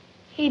morning.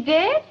 He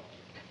did?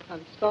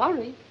 I'm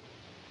sorry.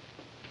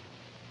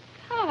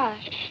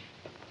 Gosh.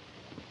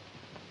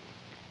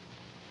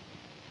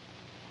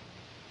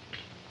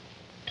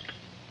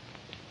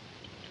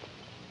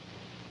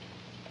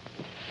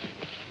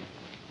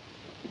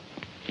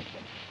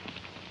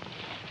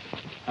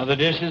 Are the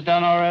dishes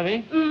done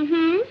already?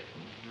 Mm-hmm.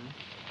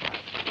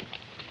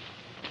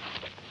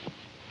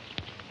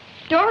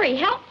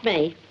 left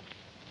me.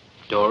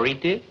 Dory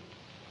did?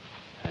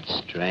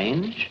 That's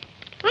strange.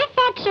 I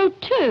thought so,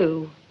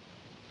 too.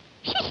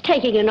 She's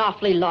taking an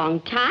awfully long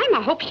time.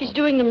 I hope she's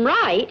doing them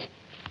right.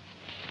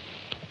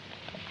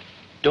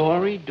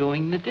 Dory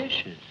doing the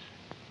dishes.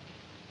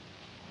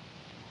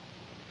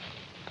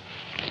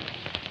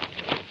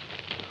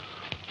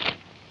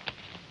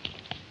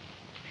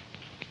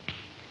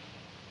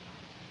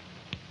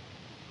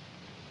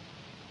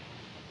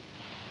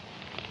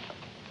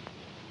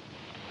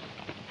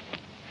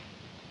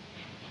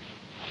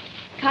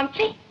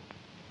 Comfy?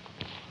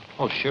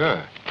 Oh,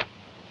 sure.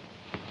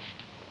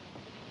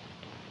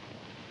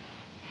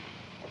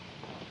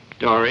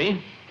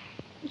 Dory,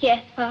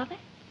 Yes, Father.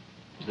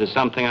 is there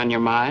something on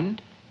your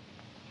mind?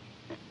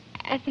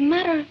 As a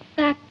matter of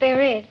fact, there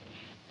is.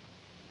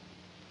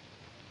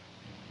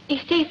 You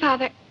see,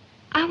 Father,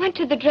 I went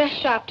to the dress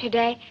shop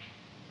today,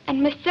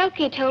 and Miss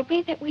Silky told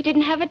me that we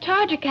didn't have a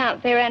charge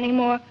account there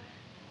anymore.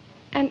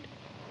 And,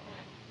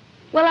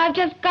 well, I've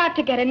just got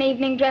to get an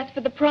evening dress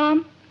for the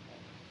prom.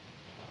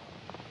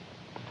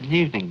 An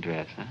evening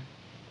dress, huh?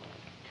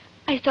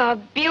 I saw a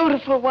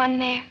beautiful one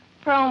there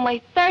for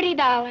only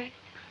 $30.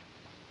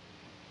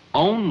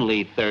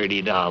 Only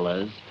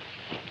 $30?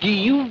 Do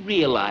you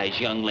realize,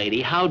 young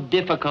lady, how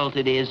difficult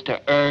it is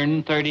to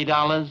earn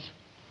 $30?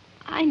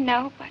 I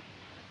know, but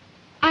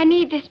I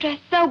need this dress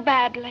so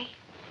badly.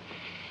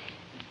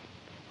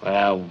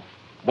 Well,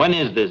 when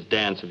is this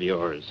dance of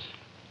yours?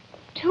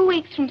 2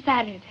 weeks from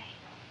Saturday.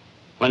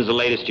 When's the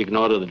latest you can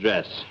order the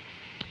dress?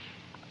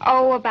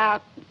 Oh,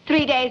 about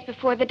 3 days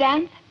before the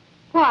dance.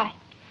 Why?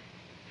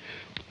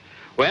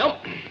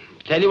 Well,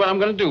 tell you what I'm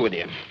going to do with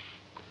you.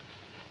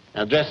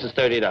 Now, dress is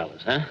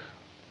 $30, huh?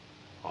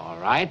 All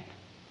right.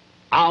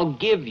 I'll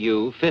give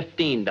you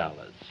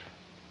 $15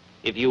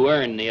 if you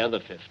earn the other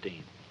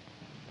 15.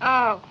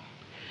 Oh.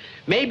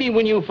 Maybe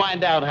when you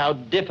find out how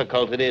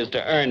difficult it is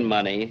to earn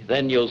money,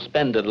 then you'll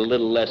spend it a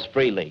little less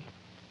freely.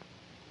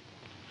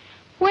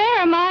 Where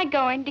am I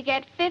going to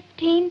get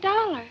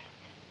 $15?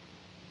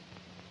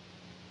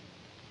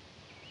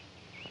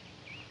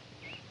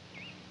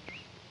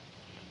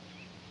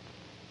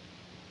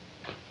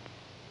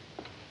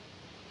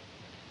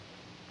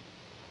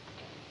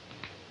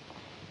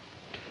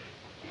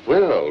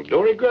 Well,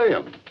 Dory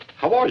Graham,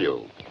 how are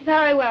you?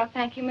 Very well,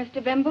 thank you,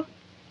 Mr. Bimble.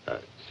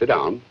 Sit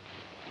down.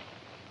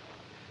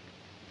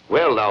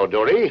 Well, now,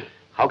 Dory,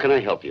 how can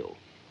I help you?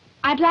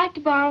 I'd like to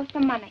borrow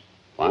some money.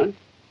 What?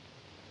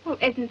 Well,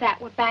 isn't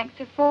that what banks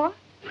are for?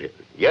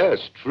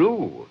 Yes,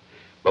 true.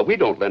 But we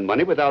don't lend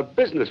money without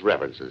business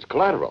references,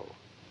 collateral.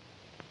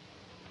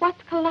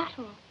 What's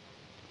collateral?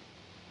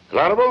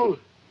 Collateral?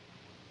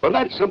 Well,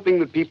 that's something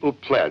that people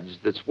pledge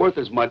that's worth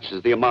as much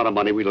as the amount of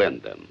money we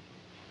lend them.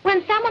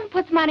 When someone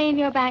puts money in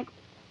your bank,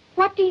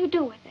 what do you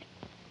do with it?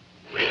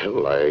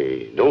 Well,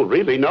 I don't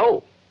really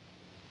know.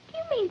 Do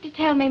you mean to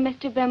tell me,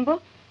 Mr. Bimble,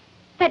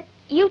 that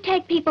you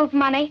take people's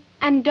money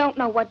and don't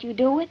know what you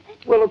do with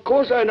it? Well, of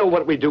course I know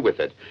what we do with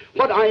it.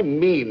 What I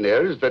mean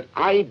is that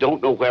I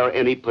don't know where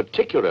any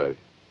particular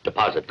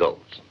deposit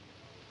goes.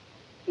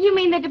 You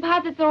mean the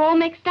deposits are all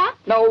mixed up?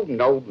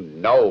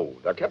 No.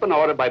 They're kept in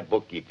order by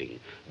bookkeeping.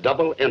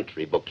 Double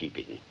entry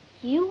bookkeeping.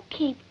 You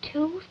keep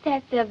 2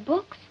 sets of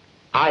books?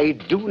 I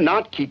do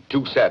not keep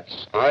 2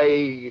 sets.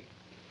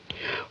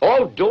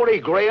 Oh, Dory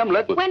Graham,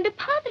 let me... When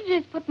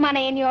depositors put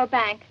money in your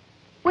bank,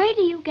 where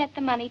do you get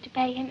the money to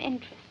pay him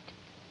interest?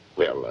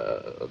 Well,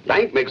 a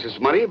bank makes its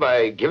money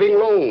by giving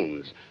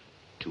loans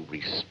to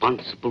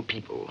responsible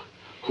people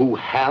who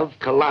have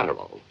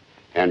collateral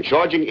and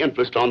charging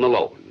interest on the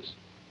loans.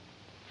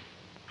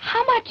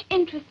 How much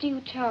interest do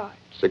you charge?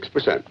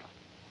 6%.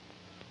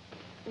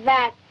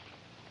 That's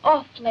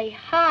awfully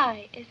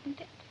high,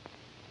 isn't it?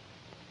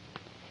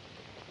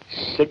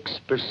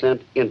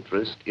 6%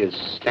 interest is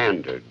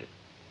standard.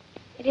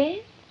 It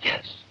is?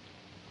 Yes.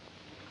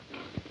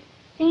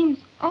 Seems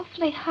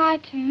awfully high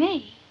to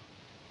me.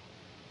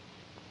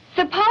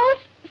 Suppose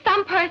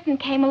some person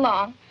came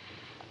along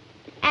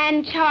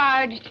and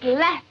charged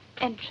less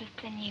interest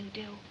than you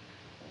do.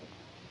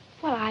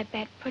 Well, I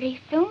bet pretty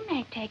soon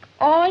they'd take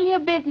all your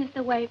business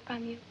away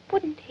from you,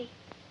 wouldn't he?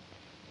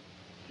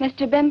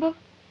 Mr. Bimble,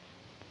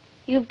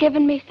 you've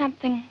given me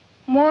something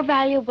more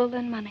valuable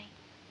than money.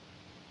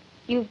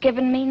 You've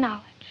given me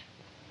knowledge.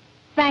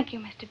 Thank you,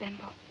 Mr.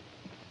 Bimble.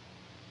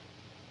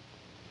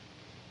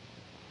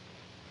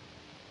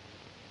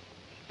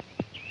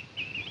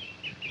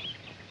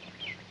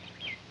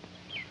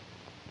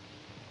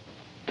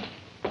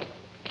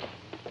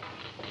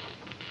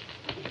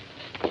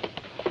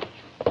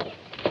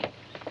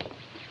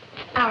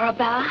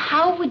 Arabella,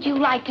 how would you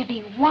like to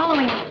be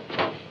wallowing...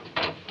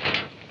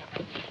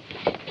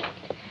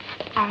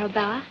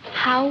 Arabella,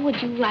 how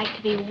would you like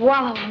to be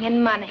wallowing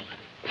in money?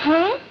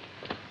 Huh?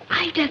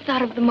 I just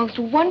thought of the most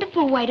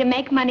wonderful way to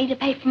make money to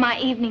pay for my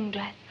evening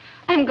dress.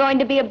 I'm going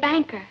to be a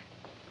banker.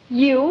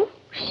 You?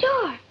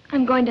 Sure.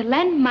 I'm going to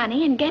lend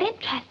money and get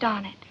interest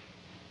on it.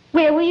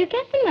 Where will you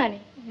get the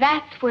money?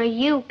 That's where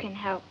you can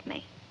help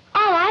me.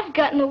 All I've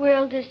got in the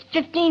world is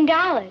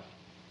 $15.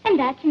 And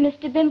that's in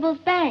Mr. Bimble's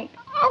bank.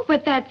 Oh,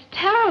 but that's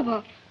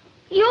terrible.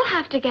 You'll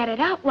have to get it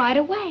out right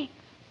away.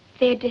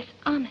 They're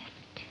dishonest.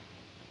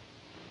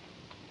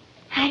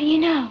 How do you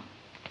know?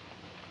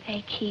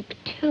 They keep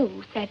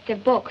 2 sets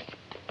of books,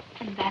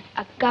 and that's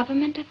a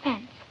government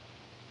offense.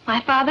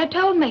 My father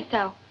told me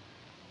so.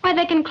 Why,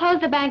 they can close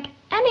the bank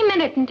any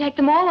minute and take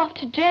them all off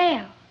to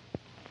jail.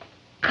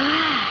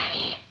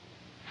 Gosh.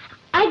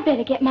 I'd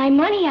better get my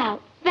money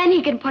out. Then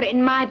you can put it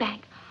in my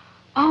bank.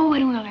 Oh,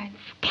 and we'll earn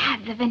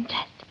scads of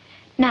interest.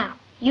 Now,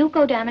 you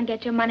go down and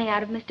get your money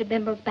out of Mr.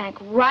 Bimble's bank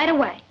right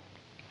away.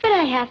 But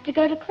I have to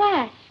go to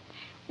class.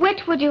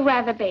 Which would you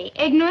rather be,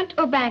 ignorant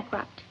or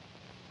bankrupt?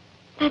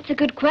 That's a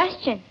good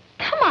question.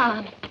 Come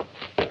on.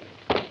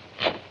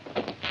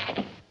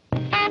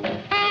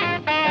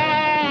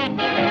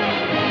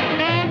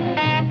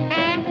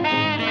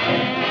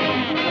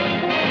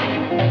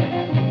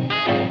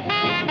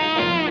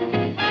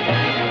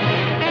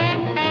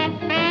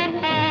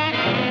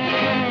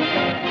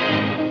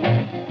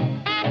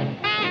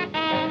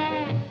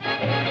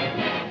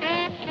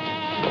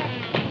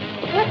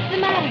 What's the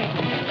matter?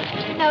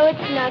 Oh,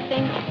 it's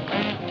nothing.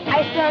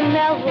 I saw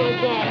Melville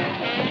again.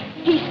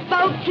 He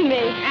spoke to me.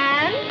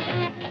 And?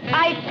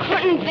 I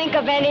couldn't think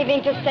of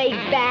anything to say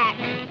back.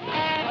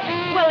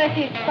 Well, if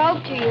he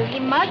spoke to you, he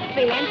must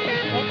be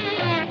interested.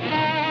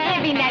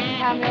 Maybe next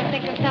time he'll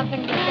think of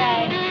something to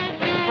say.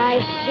 I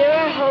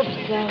sure hope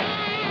so.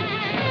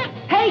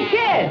 Hey,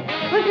 kid,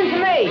 listen to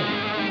me.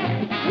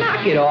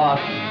 Knock it off.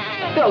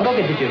 Bill, go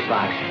get the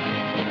jukebox.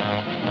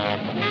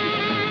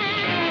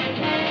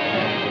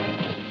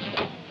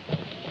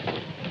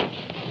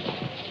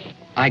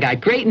 I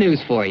got great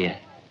news for you.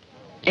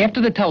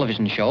 After the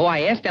television show,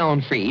 I asked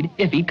Alan Freed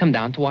if he'd come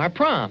down to our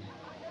prom.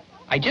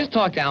 I just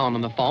talked to Alan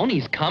on the phone.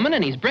 He's coming,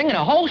 and he's bringing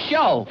a whole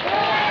show.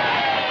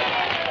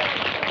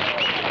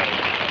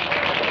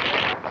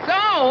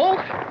 So,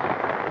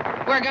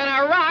 we're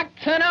gonna rock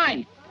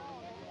tonight.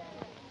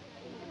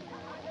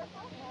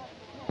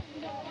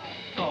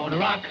 Gonna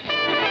rock,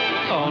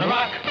 gonna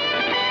rock,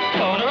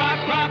 gonna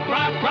rock, rock,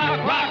 rock,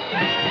 rock, rock.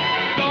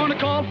 Gonna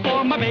call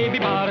for my baby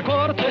about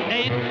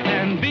 7:45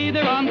 and be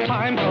there on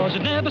time, 'cause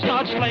it never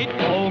starts late.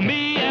 Oh,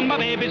 me and my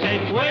baby say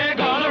we're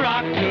gonna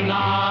rock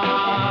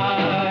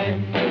tonight.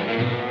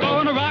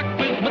 Gonna rock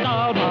with my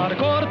doll about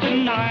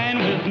 8:45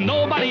 with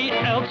nobody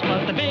else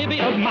but the baby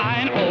of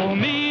mine. Oh,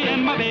 me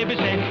and my baby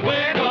say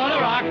we're gonna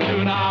rock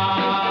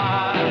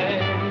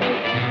tonight.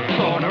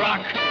 Gonna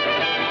rock,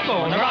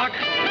 gonna rock,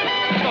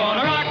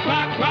 gonna rock,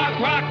 rock, rock,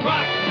 rock,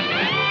 rock.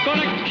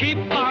 Gonna keep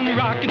on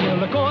rocking till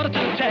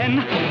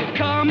 9:45.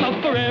 Come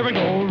up for air and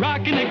go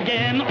rocking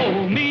again.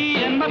 Oh,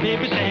 me and my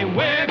baby say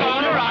we're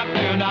gonna rock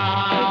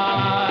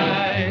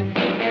tonight.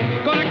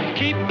 Gonna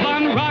keep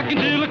on rocking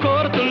till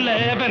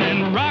 11:15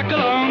 and rock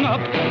along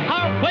up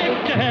our way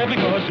to heaven,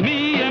 'cause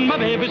me and my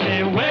baby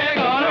say we're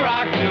gonna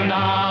rock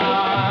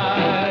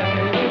tonight.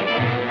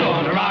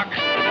 Gonna rock,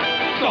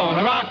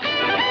 gonna rock,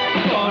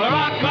 gonna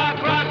rock,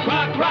 rock, rock,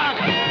 rock, rock.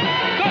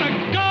 Gonna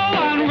go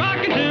on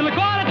rocking till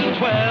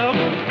 11:45,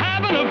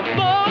 having a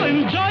ball,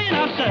 enjoying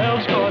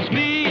ourselves, 'cause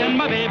me and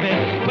my baby,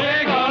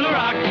 we're gonna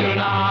rock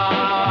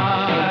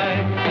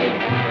tonight.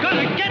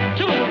 Gonna get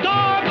to a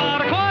door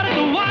about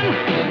 1:45,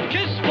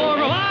 kiss for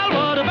a while,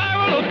 what a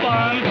barrel of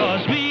fun,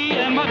 'cause me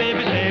and my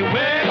baby say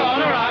we're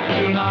gonna rock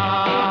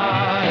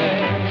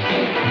tonight.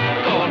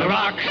 Gonna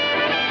rock,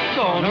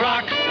 gonna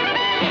rock,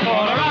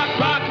 gonna rock,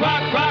 rock,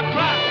 rock, rock,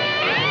 rock.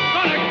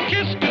 Gonna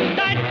kiss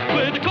goodnight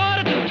with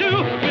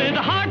 1:45, with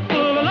a heart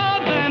full of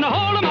love and a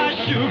hole in my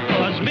shoe,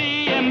 'cause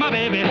me and my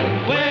baby,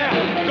 we're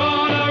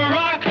gonna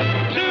rock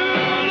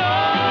tonight.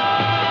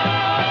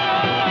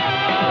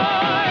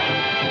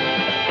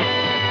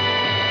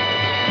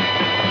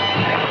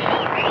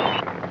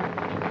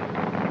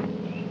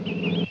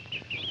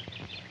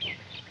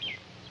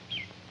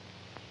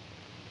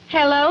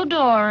 Hello,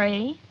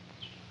 Dory.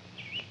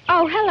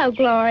 Oh, hello,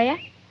 Gloria.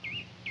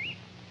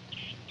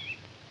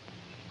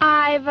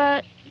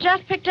 I've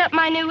just picked up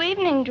my new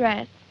evening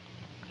dress.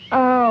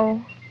 Oh.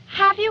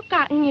 Have you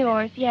gotten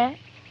yours yet?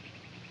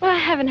 Well, I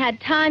haven't had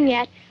time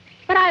yet,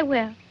 but I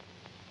will.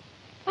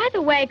 By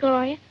the way,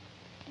 Gloria,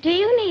 do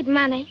you need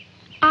money?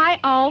 I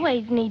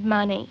always need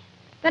money.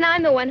 Then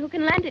I'm the one who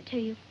can lend it to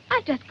you.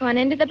 I've just gone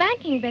into the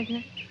banking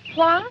business.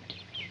 What?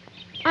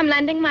 I'm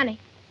lending money.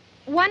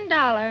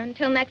 $1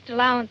 until next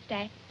allowance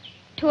day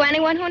to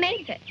anyone who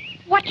needs it.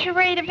 What's your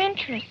rate of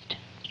interest?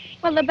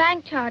 Well, the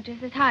bank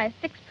charges as high as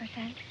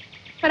 6%,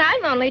 but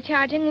I'm only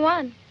charging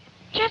 1%.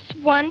 Just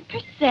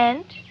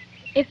 1%?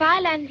 If I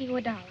lend you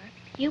 $1,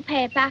 you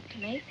pay it back to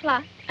me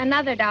plus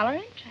another $1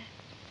 interest.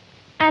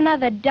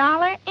 Another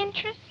 $1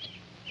 interest?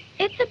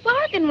 It's a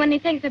bargain when you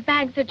think the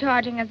banks are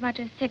charging as much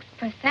as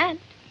 6%.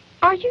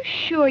 Are you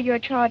sure you're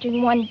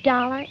charging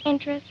 $1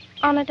 interest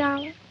on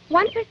 $1?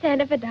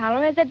 1% of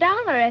 $1 is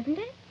 $1, isn't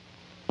it?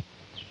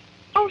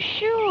 Oh,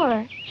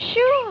 sure,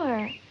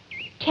 sure.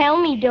 Tell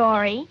me,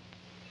 Dory,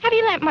 have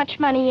you lent much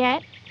money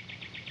yet?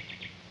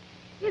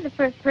 You're the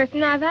first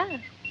person I've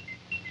asked.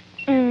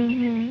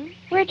 Mm-hmm.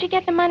 Where'd you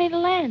get the money to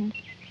lend?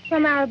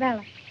 From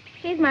Arabella.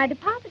 She's my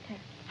depositor.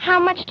 How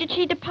much did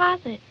she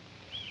deposit?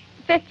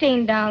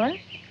 $15.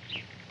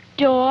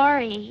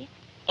 Dory,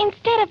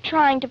 instead of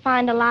trying to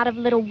find a lot of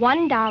little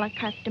 $1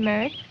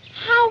 customers,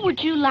 how would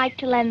you like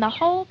to lend the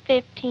whole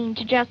 15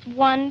 to just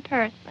one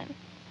person?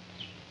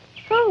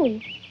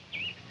 Who?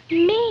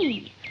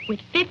 Me.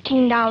 With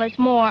 $15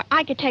 more,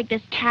 I could take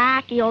this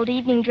tacky old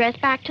evening dress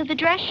back to the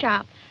dress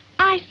shop.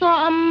 I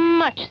saw a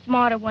much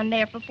smarter one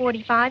there for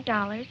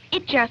 $45.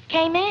 It just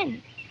came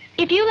in.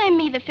 If you lend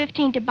me the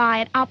 15 to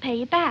buy it, I'll pay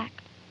you back.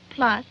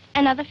 Plus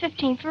another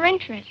 15 for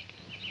interest.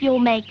 You'll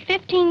make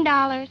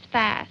 $15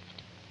 fast.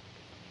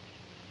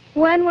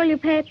 When will you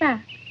pay it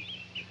back?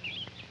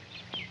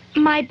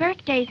 My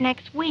birthday's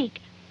next week.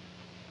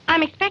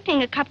 I'm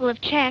expecting a couple of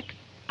checks.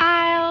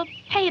 I'll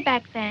pay you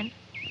back then.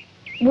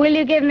 Will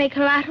you give me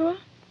collateral?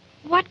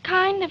 What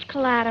kind of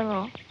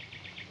collateral?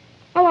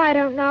 Oh, I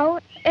don't know.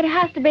 It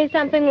has to be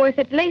something worth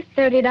at least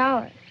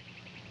 $30.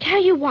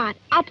 Tell you what,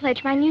 I'll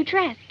pledge my new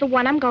dress, the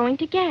one I'm going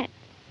to get.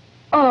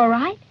 All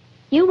right.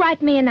 You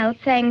write me a note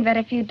saying that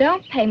if you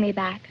don't pay me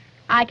back,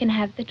 I can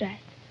have the dress.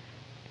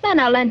 Then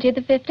I'll lend you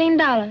the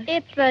 $15.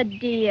 It's a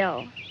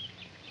deal.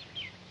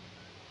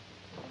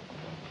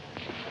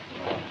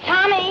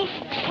 Tommy,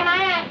 can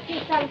I ask you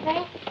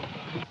something?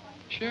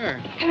 Sure.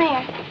 Come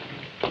here.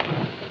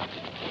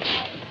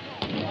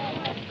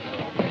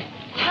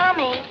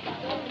 Tommy,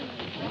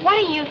 what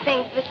do you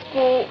think the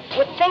school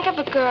would think of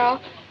a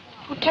girl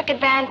who took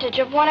advantage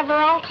of one of her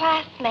own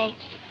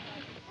classmates?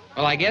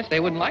 Well, I guess they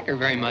wouldn't like her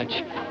very much.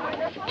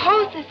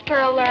 Suppose this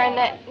girl learned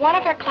that one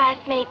of her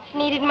classmates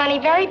needed money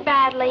very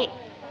badly,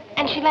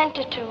 and she lent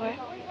it to her.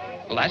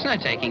 Well, that's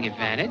not taking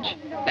advantage.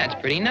 That's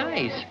pretty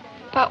nice.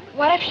 But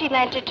what if she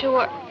lent it to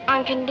her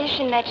on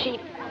condition that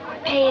she'd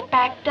pay it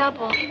back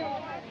double?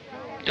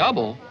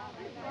 Double?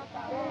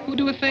 Who'd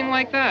do a thing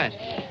like that?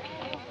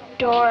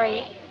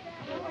 Dory.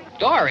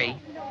 Dory?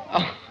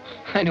 Oh,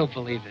 I don't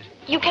believe it.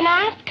 You can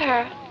ask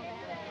her.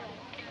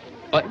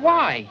 But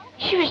why?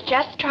 She was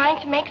just trying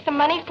to make some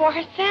money for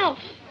herself.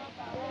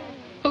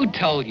 Who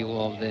told you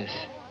all this?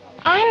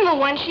 I'm the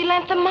one she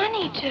lent the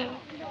money to.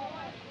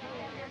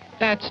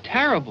 That's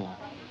terrible.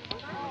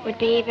 Would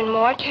be even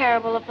more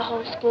terrible if the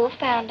whole school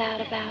found out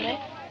about it.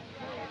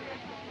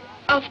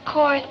 Of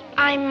course,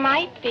 I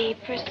might be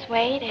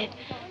persuaded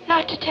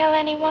not to tell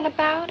anyone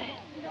about it.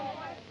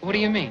 What do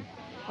you mean?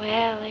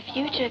 Well, if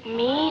you took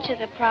me to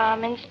the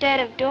prom instead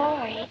of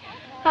Dory,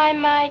 I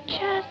might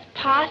just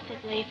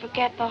possibly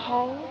forget the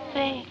whole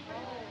thing.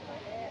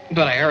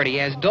 But I already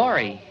asked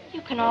Dory.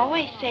 You can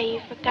always say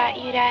you forgot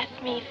you'd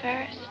asked me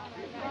first.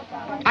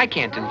 I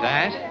can't do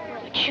that.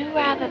 Would you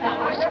rather the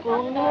whole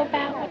school knew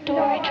about what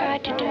Dory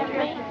tried to do to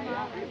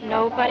me?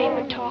 Nobody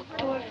would talk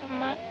to her for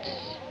months.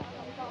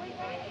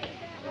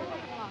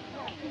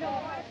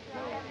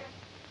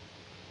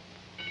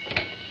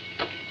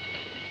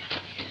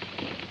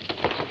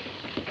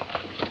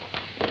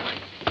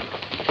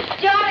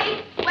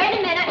 Dory, wait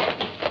a minute.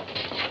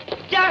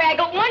 Dory, I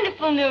got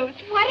wonderful news.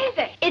 What is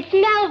it? It's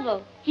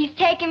Melville. He's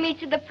taking me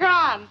to the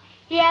prom.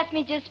 He asked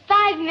me just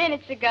 5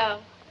 minutes ago.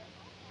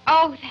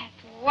 Oh,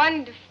 that's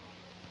wonderful.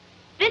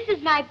 This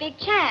is my big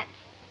chance.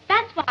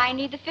 That's why I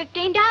need the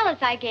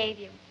 $15 I gave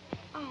you.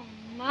 Oh,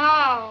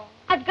 no.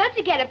 I've got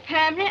to get a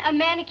permanent, a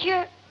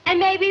manicure, and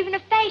maybe even a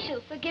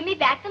facial, so give me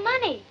back the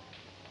money.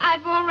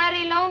 I've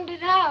already loaned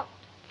it out.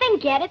 Then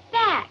get it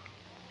back.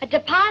 A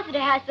depositor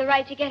has the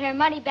right to get her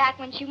money back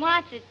when she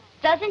wants it,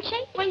 doesn't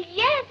she? Well,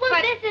 yes,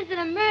 but this is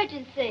an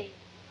emergency.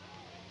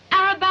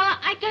 Arabella,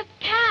 I just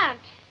can't.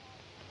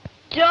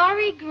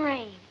 Dory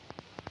Green,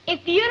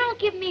 if you don't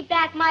give me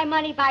back my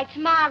money by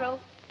tomorrow,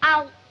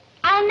 I'll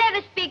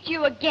never speak to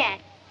you again.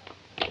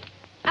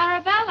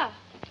 Arabella.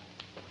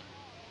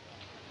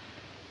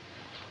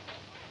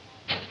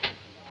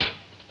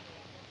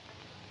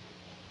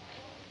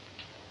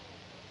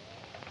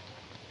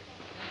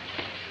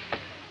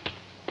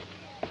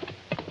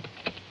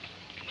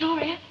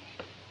 Gloria.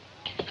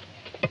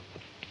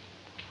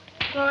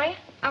 Gloria,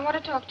 I want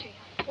to talk to you.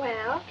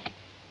 Well?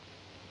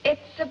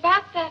 It's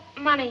about that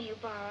money you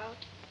borrowed.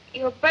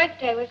 Your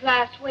birthday was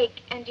last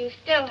week, and you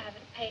still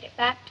haven't paid it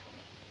back to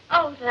me.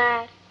 Oh,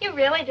 that. You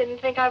really didn't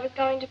think I was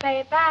going to pay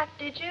it back,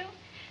 did you?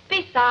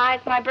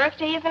 Besides, my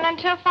birthday isn't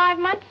until 5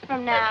 months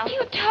from now. But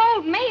you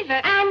told me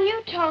that... And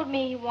you told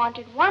me you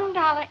wanted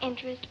 $1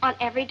 interest on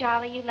every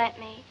dollar you lent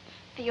me.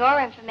 For your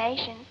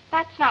information,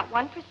 that's not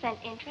 1%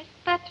 interest,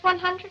 that's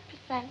 100%.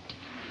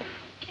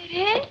 It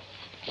is?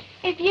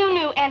 If you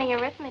knew any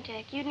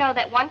arithmetic, you'd know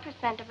that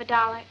 1% of a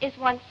dollar is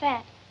 1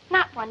 cent,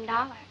 not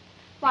 $1.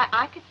 Why,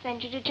 I could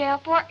send you to jail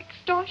for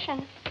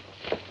extortion.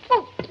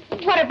 Well,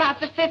 what about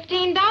the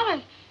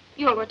 $15?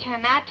 You'll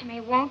return that to me,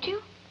 won't you?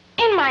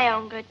 In my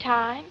own good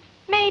time.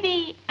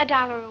 Maybe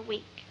 $1 a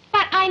week.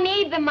 But I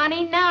need the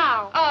money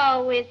now.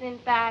 Oh,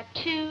 isn't that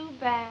too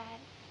bad?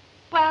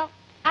 Well,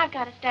 I've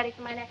got to study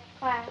for my next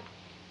class.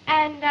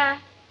 And,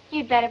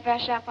 you'd better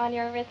brush up on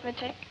your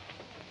arithmetic.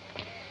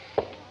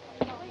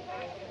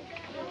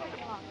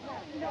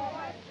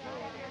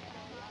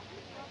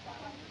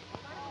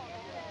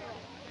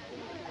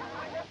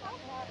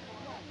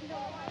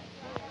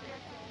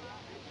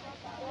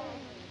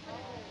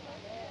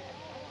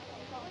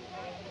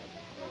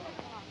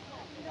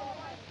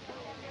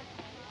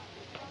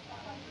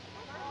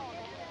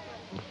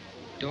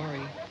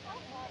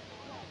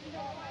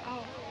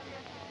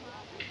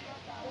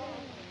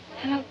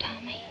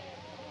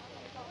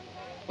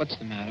 What's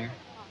the matter?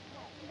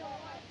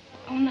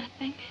 Oh,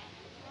 nothing.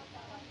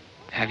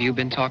 Have you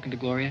been talking to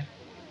Gloria?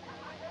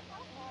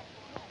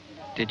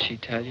 Did she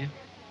tell you?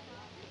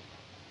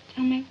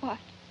 Tell me what?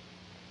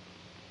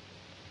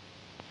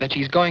 That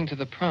she's going to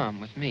the prom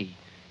with me.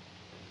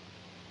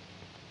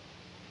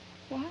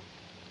 What?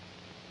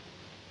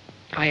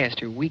 I asked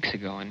her weeks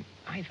ago, and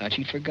I thought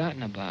she'd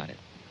forgotten about it.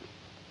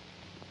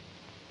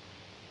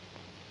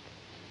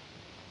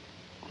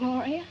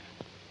 Gloria?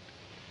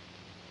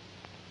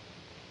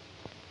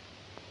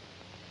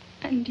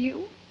 And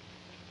you?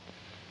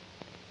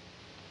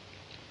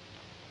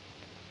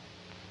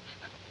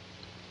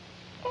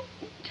 Oh,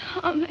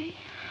 Tommy.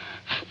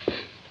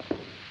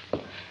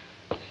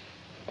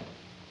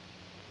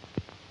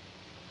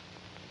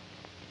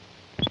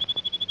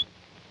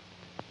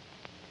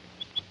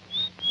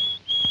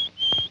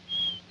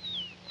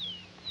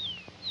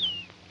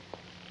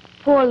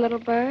 Poor little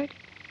bird.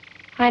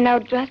 I know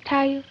just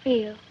how you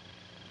feel.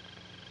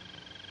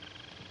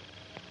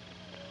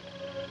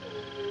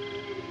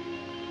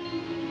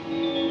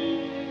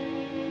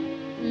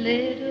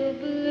 Little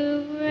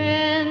blue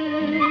wren,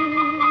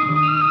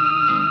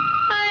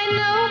 I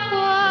know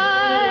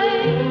why.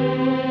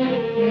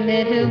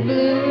 Little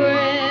blue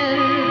wren,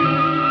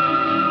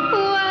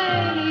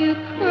 why you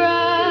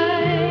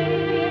cry?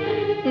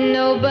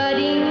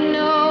 Nobody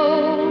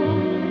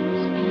knows,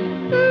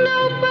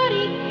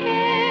 nobody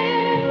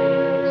cares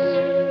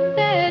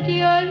that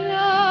your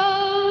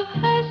love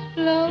has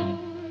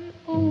flown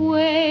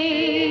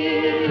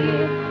away.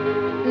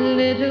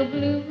 Little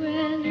blue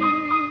wren,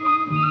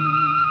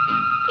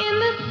 in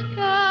the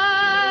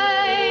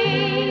sky,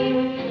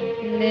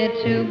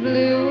 little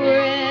blue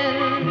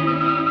wren,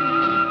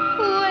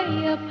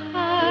 way up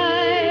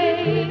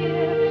high.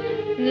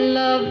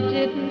 Love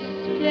didn't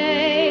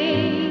stay,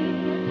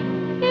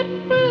 it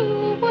flew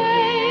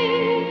away.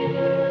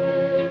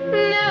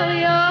 Now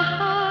your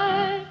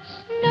heart's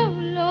no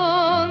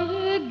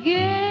longer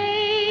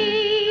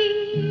gay.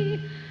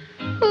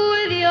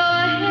 With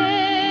your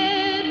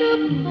head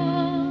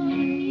upon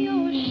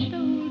your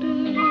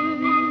shoulder,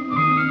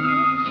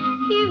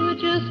 you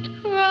just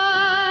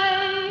cry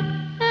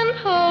and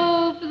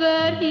hope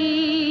that he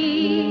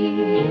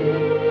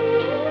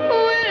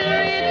will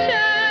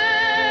return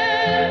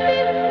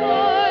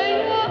before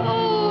you're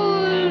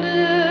older.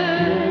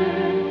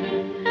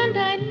 And I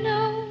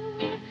know,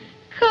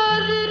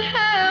 'cause it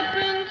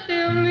happened to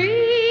me.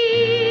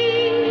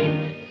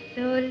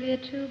 So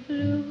little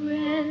blue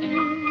wren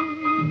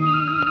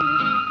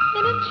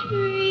in a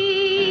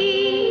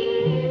tree,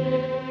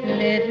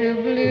 little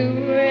blue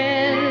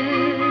wren,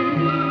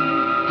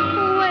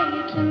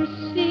 wait and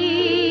see.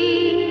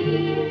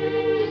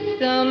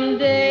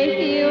 Someday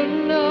he'll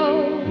know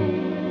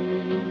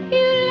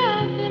you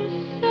love him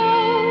so,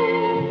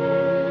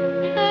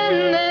 and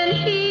then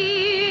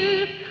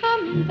he'll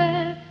come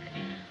back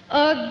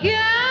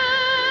again.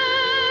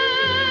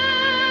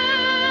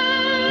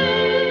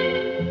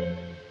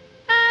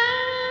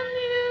 And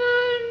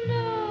you'll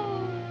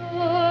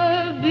never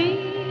be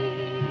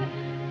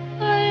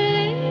a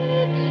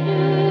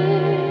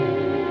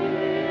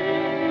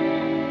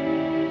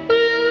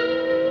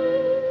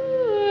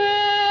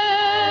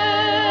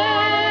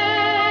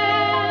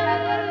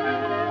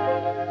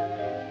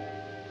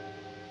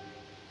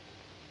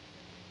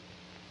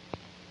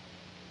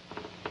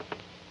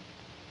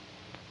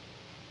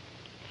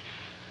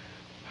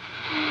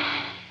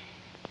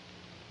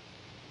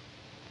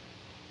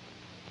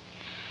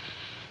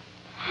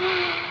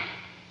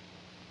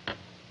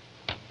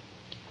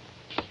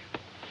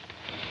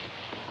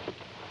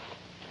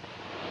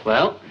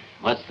Well,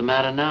 what's the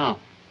matter now?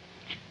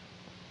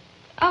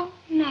 Oh,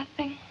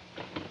 nothing.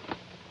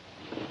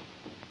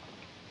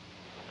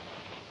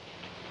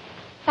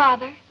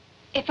 Father,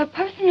 if a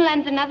person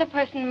lends another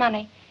person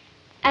money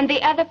and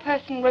the other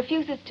person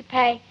refuses to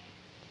pay,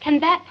 can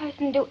that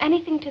person do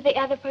anything to the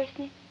other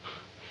person?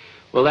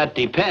 Well, that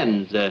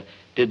depends.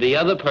 Did the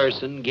other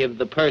person give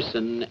the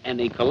person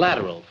any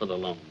collateral for the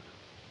loan?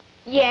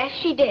 Yes,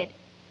 she did.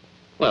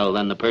 Well,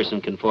 then the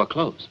person can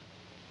foreclose.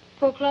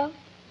 Foreclose?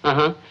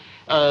 Uh-huh.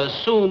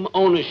 Assume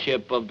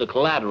ownership of the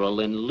collateral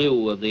in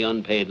lieu of the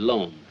unpaid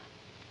loan.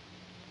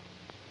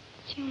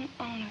 Assume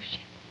ownership.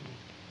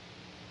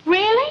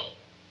 Really?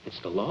 It's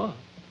the law.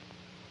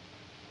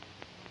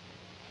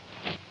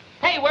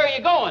 Hey, where are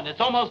you going?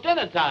 It's almost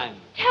dinner time.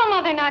 Tell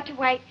Mother not to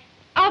wait.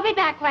 I'll be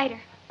back later.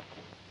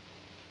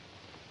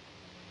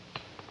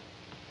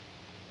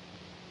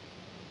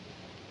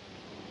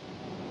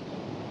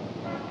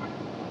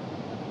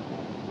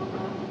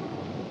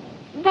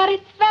 But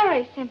it's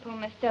very simple,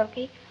 Miss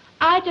Stokey.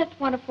 I just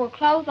want to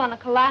foreclose on a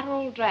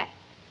collateral dress.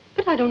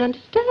 But I don't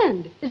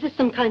understand. Is this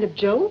some kind of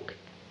joke?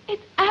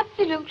 It's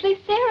absolutely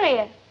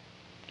serious.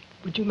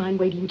 Would you mind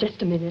waiting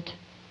just a minute?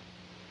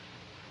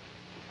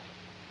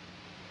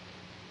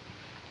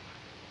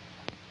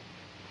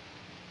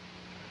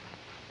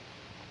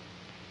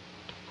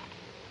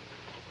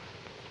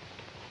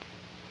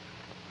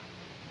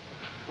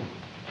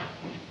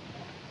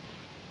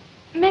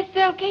 Miss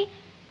Silky,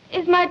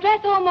 is my dress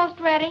almost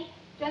ready?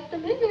 Just a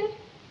minute.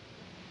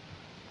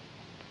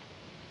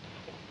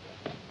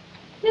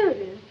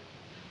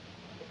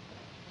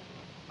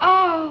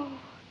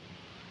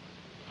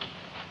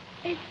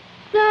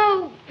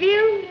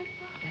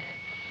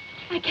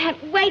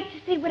 can't wait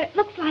to see what it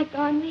looks like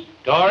on me.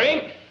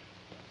 Dory?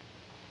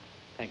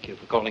 Thank you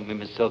for calling me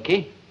Miss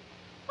Silky.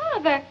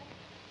 Father,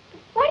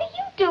 what are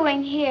you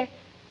doing here?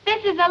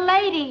 This is a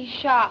ladies'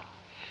 shop.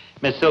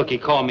 Miss Silky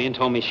called me and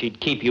told me she'd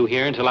keep you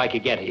here until I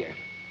could get here.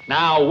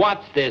 Now,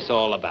 what's this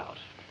all about?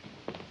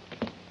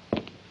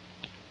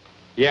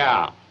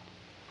 Yeah.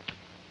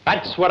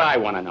 That's what I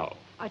want to know.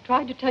 I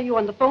tried to tell you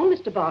on the phone,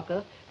 Mr.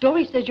 Barker.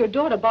 Dory says your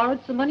daughter borrowed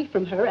some money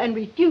from her and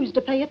refused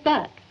to pay it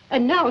back.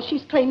 And now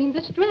she's claiming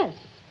this dress.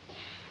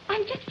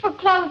 I'm just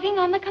foreclosing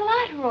on the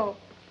collateral.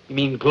 You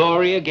mean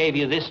Gloria gave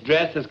you this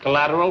dress as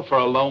collateral for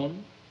a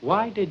loan?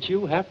 Why did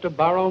you have to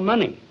borrow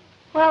money?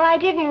 Well, I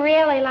didn't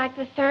really like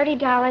the $30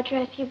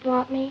 dress you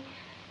bought me.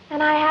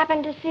 And I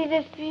happened to see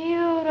this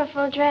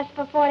beautiful dress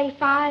for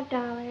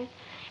 $45.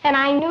 And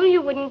I knew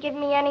you wouldn't give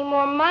me any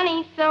more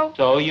money, so...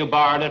 So you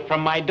borrowed it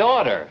from my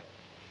daughter.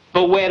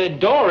 But where did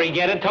Dory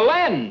get it to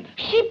lend?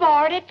 She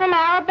borrowed it from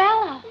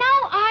Arabella.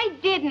 No, I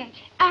didn't.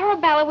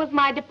 Arabella was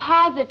my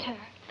depositor.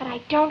 But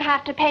I don't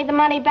have to pay the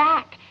money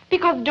back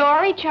because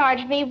Dory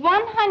charged me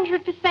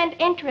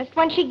 100% interest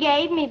when she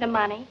gave me the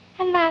money.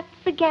 And that's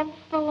against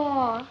the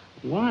law.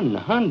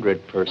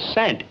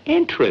 100%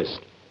 interest?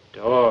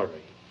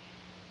 Dory.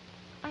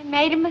 I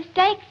made a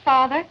mistake,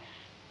 Father.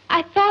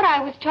 I thought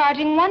I was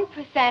charging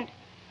 1%.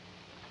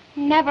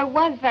 Never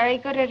was very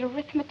good at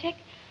arithmetic.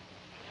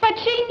 But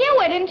she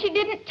knew it and she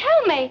didn't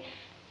tell me.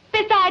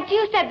 Besides,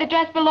 you said the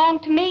dress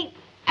belonged to me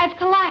as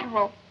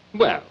collateral.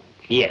 Well,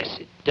 yes,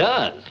 it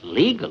does,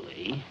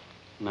 legally.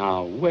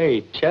 Now,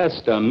 wait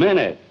just a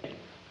minute.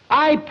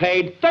 I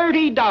paid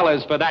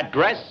 $30 for that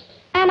dress.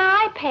 And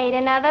I paid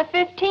another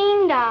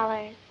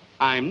 $15.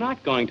 I'm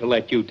not going to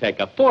let you take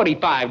a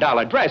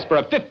 $45 dress for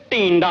a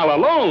 $15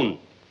 loan.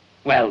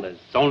 Well, there's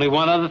only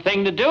one other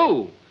thing to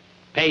do.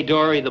 Pay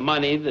Dory the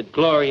money that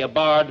Gloria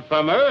borrowed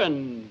from her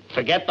and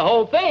forget the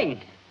whole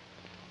thing.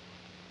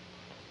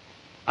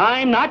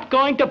 I'm not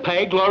going to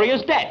pay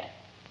Gloria's debt.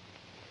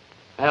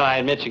 Well, I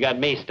admit you got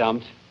me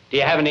stumped. Do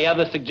you have any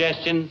other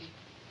suggestions?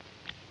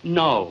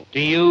 No. Do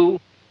you?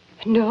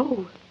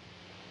 No.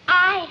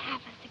 I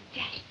have a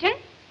suggestion.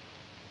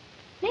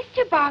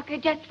 Mr. Barker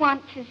just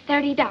wants his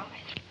 $30.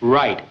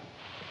 Right.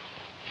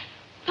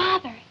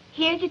 Father,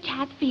 here's a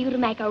chance for you to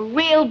make a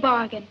real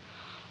bargain.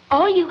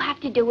 All you have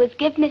to do is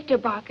give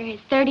Mr. Barker his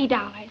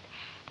 $30,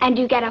 and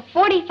you get a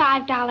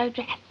 $45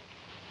 dress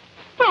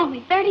for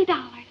only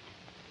 $30.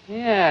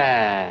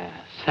 Yeah,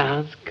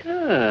 sounds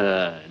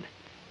good.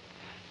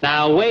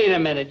 Now, wait a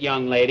minute,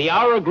 young lady.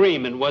 Our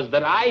agreement was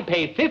that I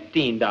pay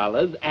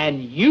 $15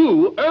 and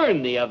you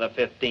earn the other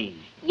 $15.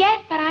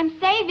 Yes, but I'm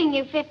saving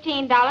you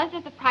 $15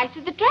 as the price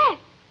of the dress.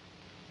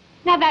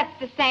 Now, that's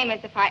the same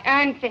as if I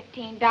earned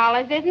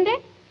 $15, isn't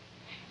it?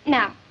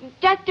 Now,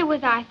 just do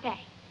as I say.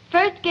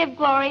 First, give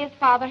Gloria's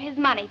father his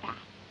money back.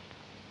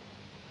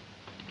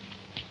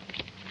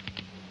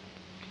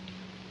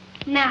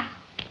 Now,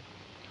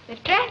 the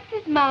dress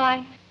is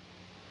mine,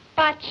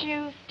 but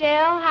you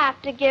still have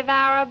to give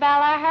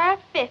Arabella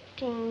her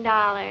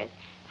 $15.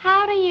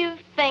 How do you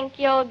think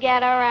you'll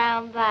get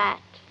around that?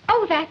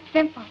 Oh, that's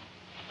simple.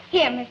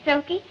 Here, Miss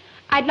Silky,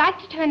 I'd like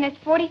to turn this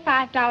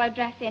 $45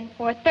 dress in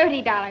for a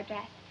 $30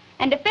 dress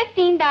and a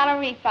 $15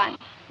 refund.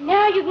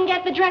 Now you can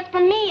get the dress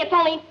from me. It's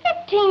only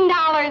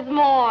 $15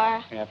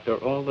 more. After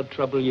all the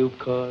trouble you've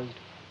caused,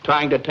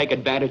 trying to take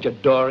advantage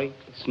of Dory,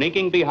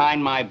 sneaking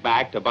behind my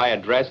back to buy a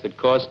dress that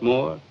cost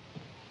more?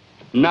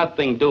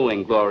 Nothing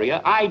doing,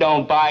 Gloria. I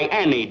don't buy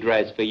any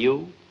dress for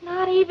you.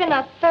 Not even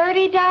a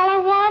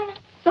 $30 one?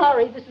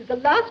 Sorry, this is the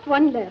last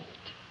one left.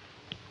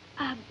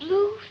 A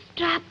blue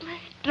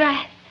strapless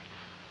dress.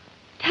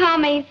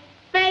 Tommy's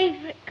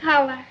favorite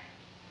color.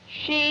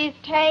 She's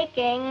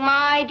taking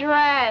my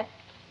dress.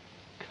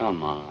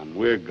 Come on,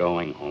 we're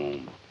going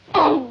home.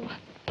 Oh!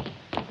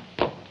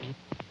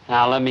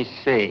 Now, let me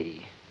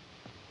see.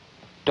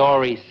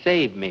 Dory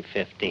saved me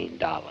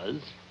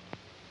 $15.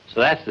 So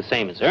that's the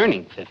same as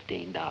earning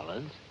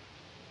 $15.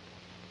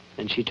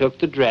 Then she took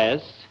the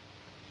dress.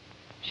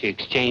 She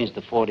exchanged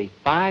the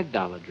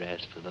 $45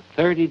 dress for the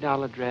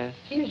 $30 dress.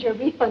 Here's your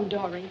refund,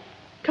 Dory.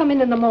 Come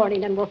in the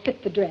morning and we'll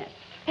fit the dress.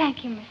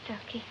 Thank you, Miss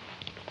Silky.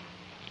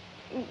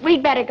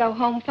 We'd better go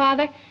home,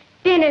 Father.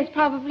 Dinner's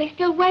probably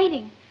still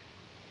waiting.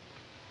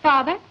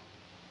 Father,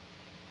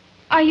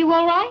 are you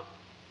all right?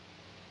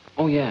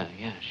 Oh, yeah,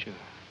 sure.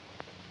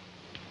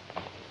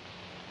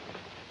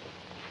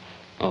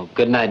 Oh,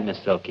 good night,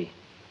 Miss Silky.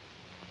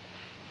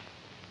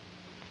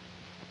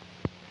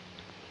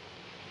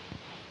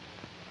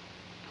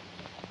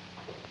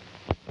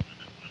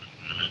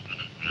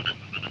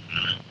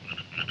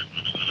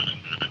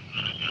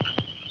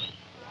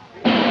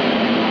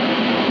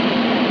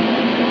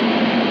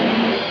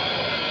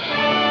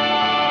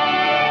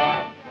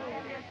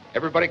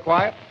 Everybody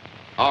quiet?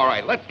 All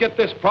right, let's get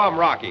this prom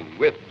rocking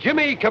with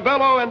Jimmy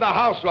Cabello and the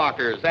House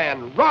Rockers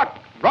and rock,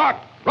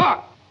 rock,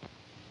 rock.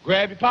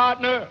 Grab your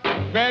partner,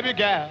 grab your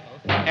gal,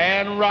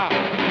 and rock.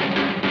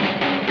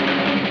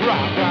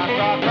 Rock, rock,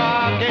 rock,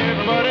 rock,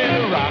 everybody.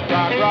 Rock,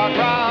 rock, rock,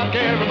 rock,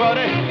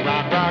 everybody.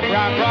 Rock, rock,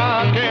 rock,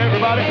 rock,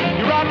 everybody.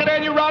 You rock it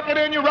and you rock it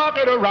and you rock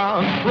it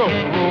around. Roll,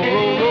 roll,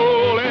 roll,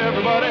 roll,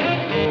 everybody.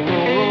 Roll,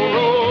 roll, roll,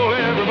 roll,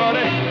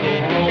 everybody.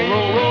 Roll,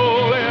 roll, roll,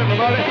 roll,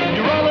 everybody.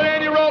 You roll it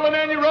and you roll it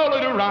and you roll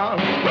it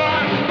around.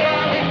 Rock,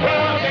 rock,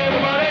 rock,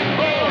 everybody.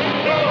 Roll,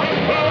 roll,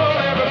 roll,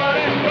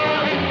 everybody.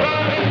 Rock,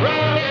 rock,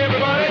 rock,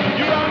 everybody.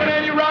 You rock it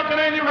and you rock it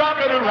and you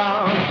rock it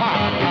around.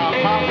 Hop, hop,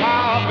 hop,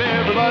 hop,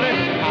 everybody.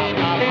 Hop,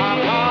 hop,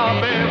 hop, hop,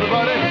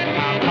 everybody.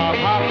 Hop, hop,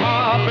 hop,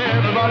 hop,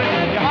 everybody.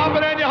 You hop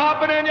it and you hop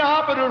it and you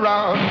hop it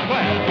around.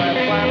 Clap, clap,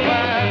 clap,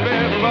 clap,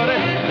 everybody.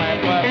 Clap,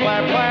 clap,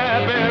 clap,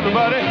 clap,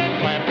 everybody.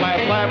 Clap, clap,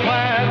 clap,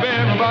 clap,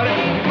 everybody.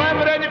 You clap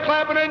it and you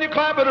clap it and you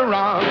clap it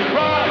around.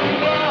 Rock,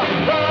 rock,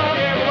 rock,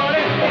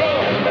 everybody.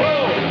 Roll,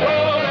 roll,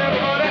 roll,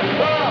 everybody.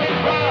 Rock,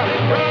 rock,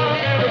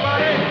 rock,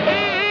 everybody.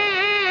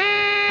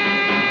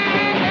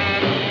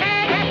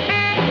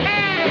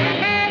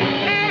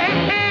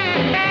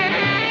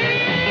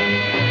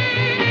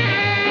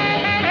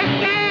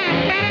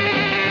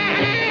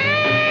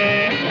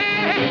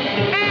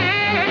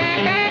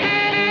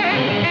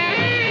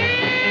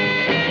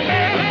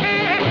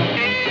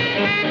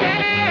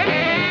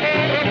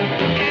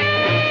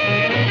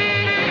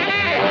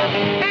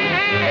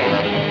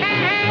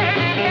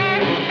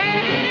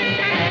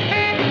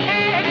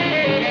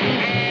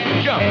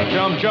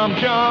 Jump, jump,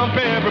 jump,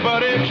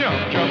 everybody.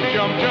 Jump, jump,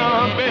 jump,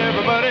 jump,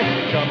 everybody.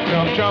 Jump,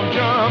 jump, jump,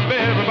 jump,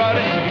 everybody.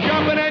 You're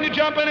jumping and you're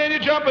jumping and you're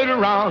jumping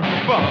around.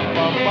 Bump,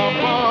 bump,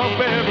 bump, bump,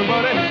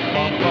 everybody.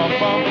 Bump, bump,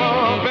 bump,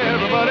 bump,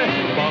 everybody.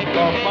 Bump,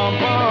 bump, bump,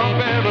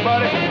 bump,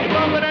 everybody. You're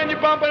bumping and you're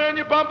bumping and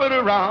you're bumping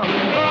around.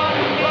 Rock,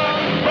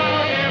 rock,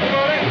 rock,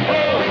 everybody.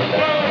 Roll,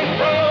 roll,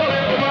 roll,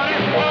 everybody.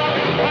 Rock,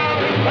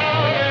 rock,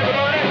 rock,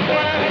 everybody.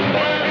 Clap,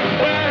 clap,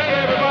 clap,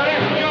 everybody.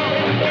 Jump,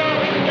 jump,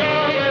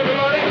 jump,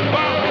 everybody.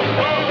 Bump,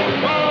 bump,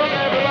 bump,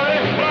 everybody.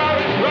 Rock,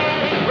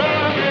 rock,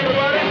 rock,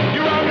 everybody.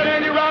 You rock it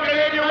and you rock it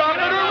and you rock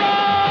it around.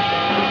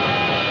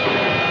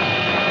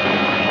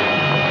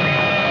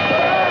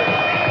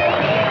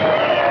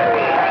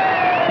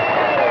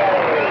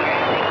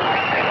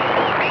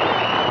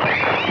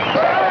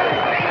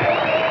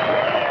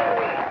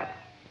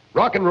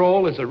 Rock and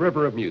roll is a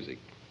river of music,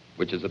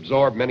 which has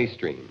absorbed many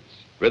streams.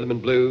 Rhythm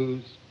and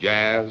blues,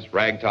 jazz,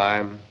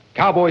 ragtime,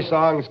 cowboy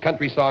songs,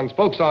 country songs,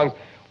 folk songs,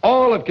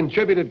 all have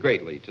contributed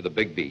greatly to the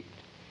big beat.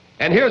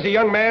 And here's a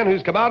young man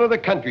who's come out of the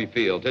country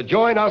field to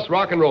join us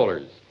rock and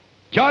rollers.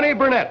 Johnny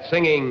Burnett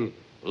singing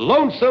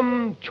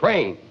Lonesome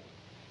Train.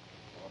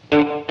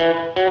 Lonesome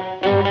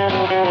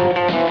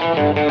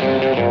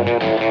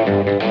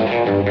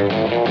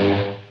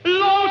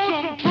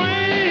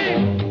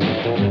train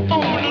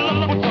on the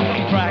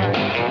lonesome track.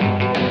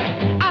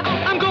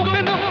 I'm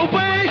going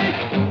away,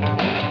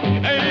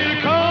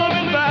 ain't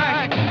coming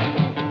back.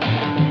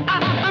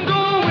 I'm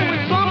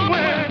going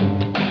somewhere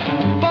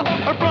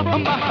far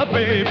from my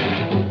baby.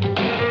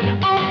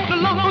 On the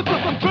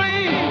lonesome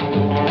train,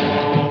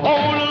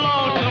 on the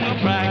lonesome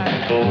track.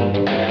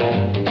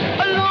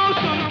 A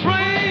lonesome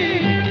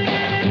train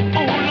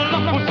on the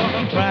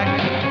lonesome track.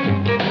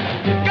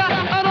 Got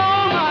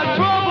all my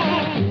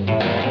troubles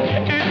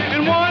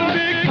in one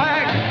big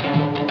pack.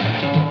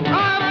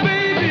 My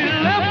baby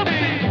left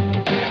me,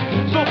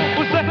 so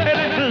sad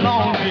and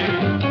lonely.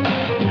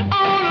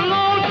 On the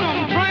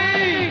lonesome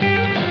train,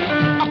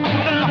 on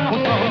the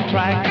lonesome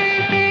track.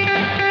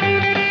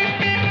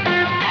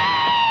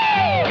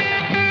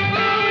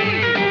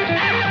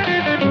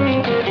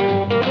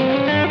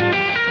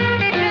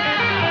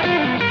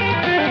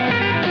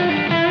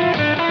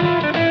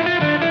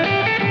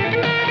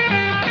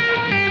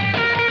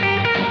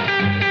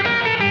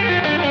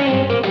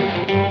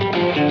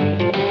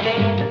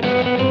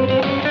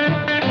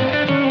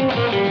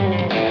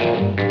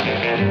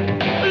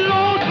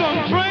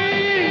 Lonesome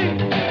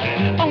train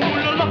on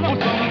the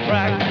lonesome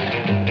track.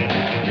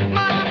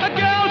 My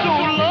girl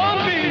don't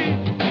love me,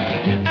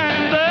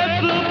 and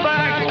that's a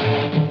fact.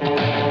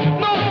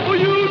 No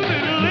use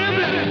in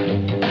living,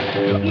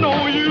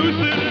 no use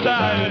in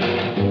dying.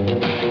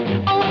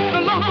 On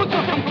the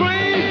lonesome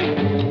train,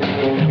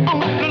 on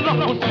the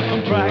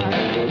lonesome track.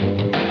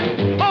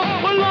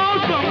 Oh, a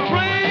lonesome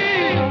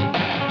train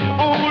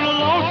on the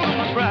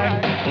lonesome track.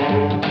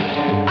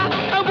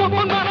 I want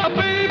my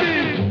baby.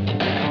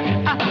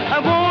 I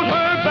want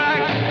her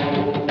back.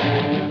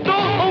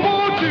 Don't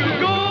want to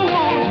go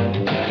on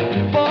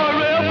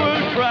forever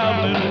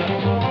traveling.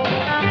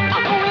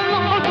 On the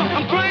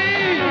lonesome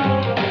train,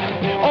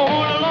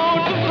 on the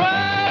lonesome track.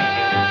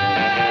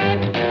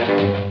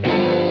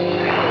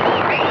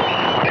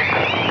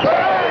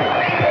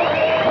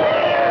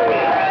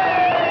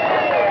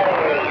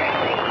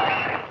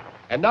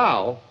 And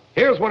now,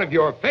 here's one of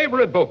your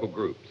favorite vocal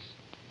groups,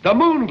 the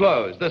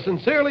Moonglows, the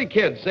Sincerely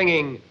Kids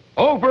singing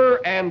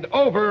Over and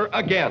Over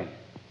Again.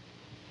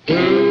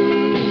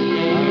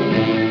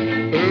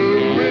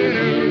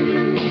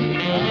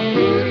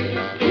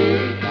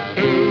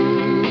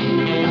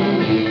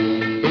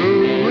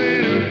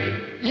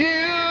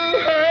 You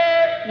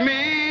hurt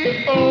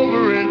me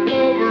over and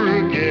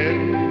over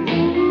again,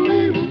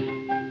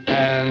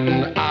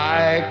 and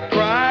I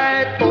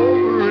cried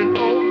over and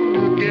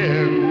over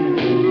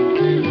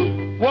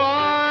again.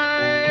 Why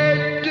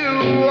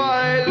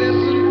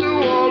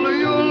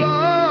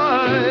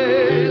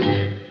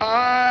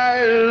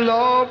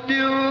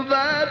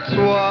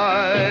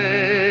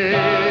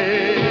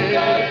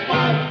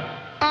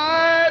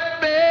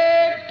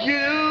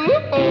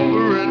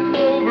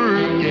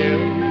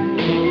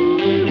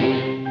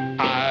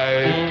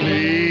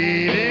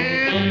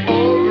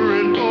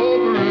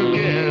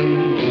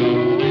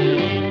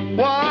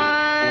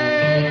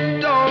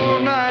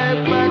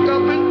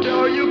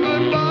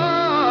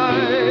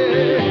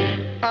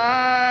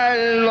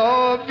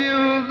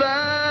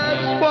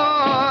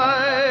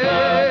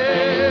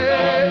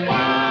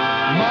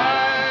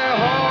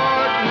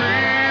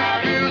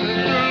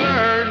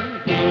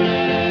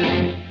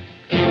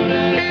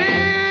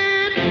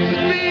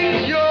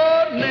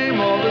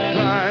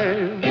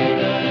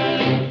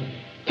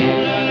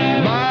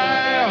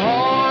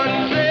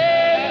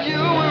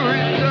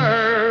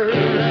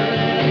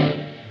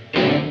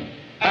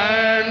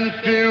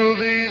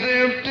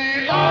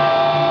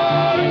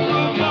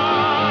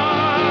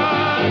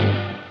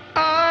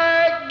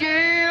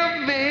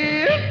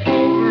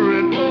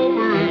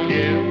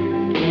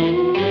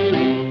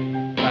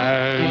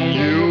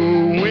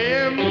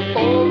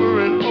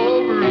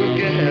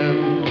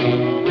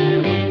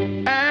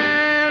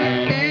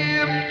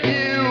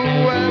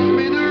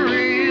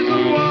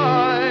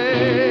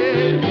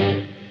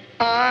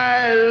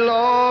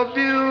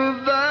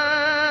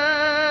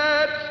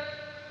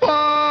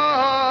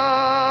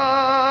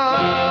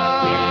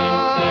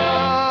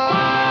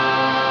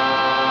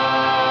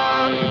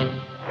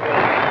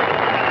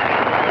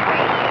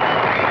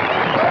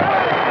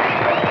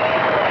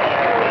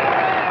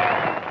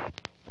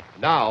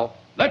Now,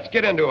 let's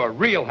get into a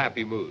real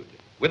happy mood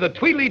with a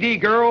Tweedledee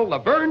girl,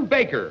 LaVern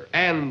Baker,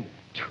 and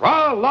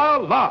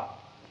Tra-La-La.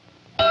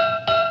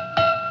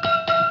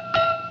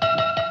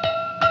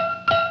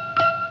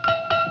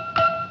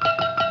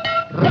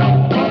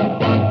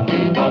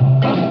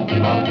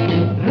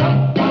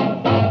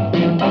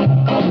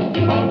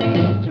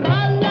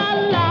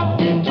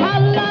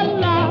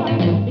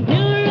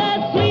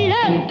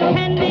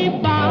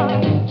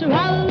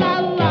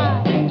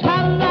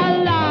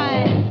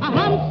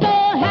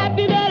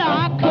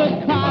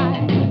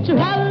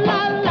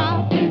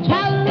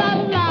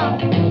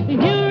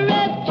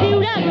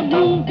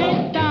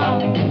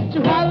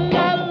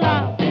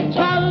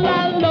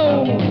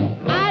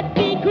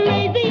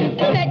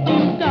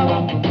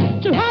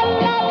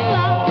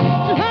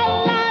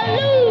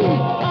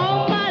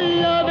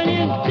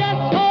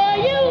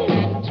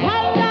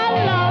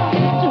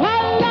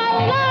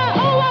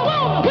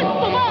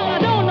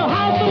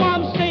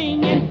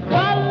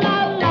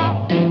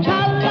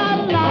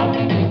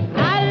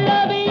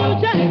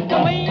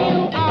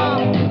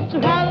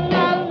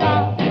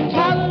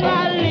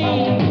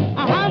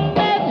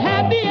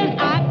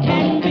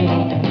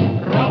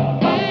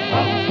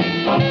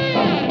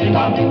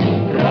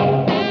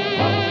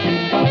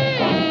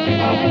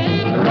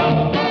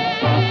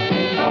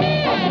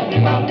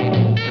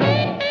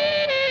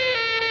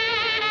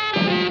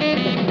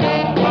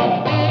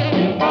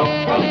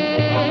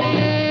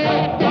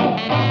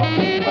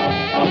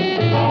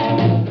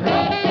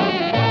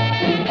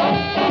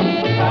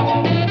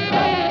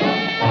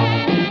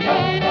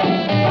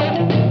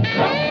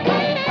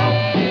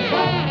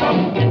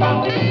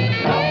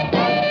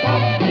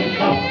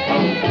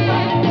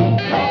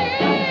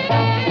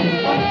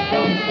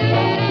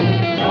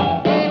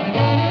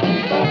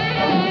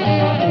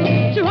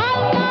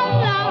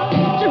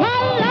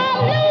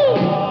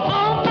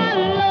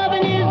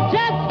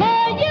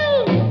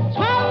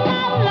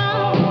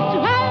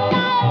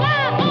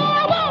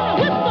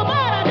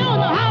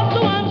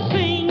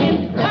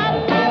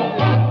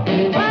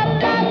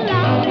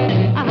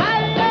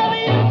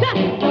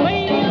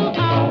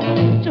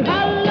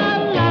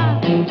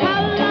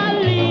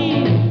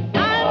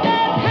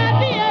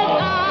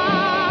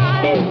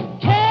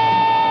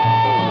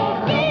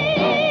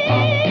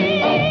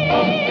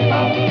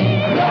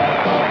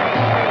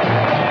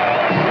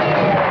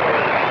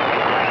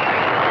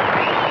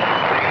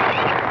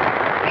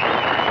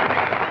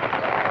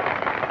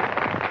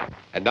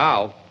 And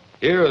now,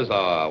 here's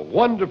a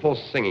wonderful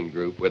singing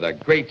group with a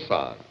great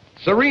song.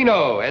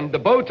 Sereno and the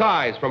Bow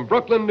Ties from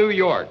Brooklyn, New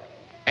York.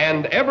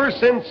 And Ever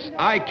Since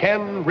I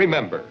Can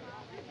Remember.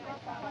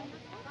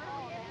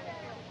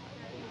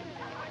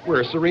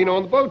 Where's Sereno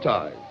and the Bow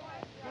Ties?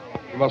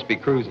 You must be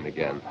cruising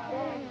again.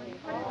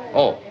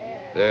 Oh,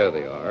 there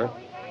they are.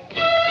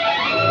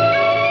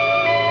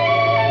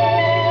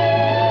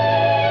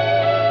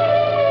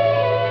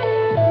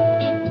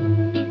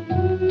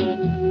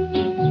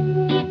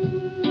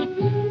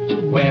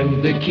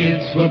 When the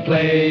kids were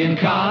playing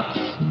cops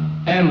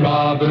and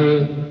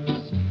robbers,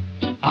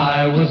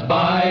 I was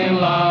buying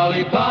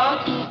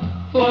lollipops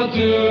for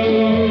two.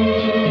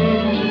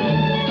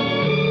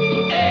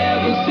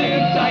 Ever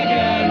since I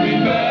can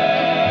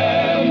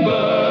remember,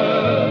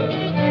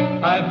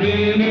 I've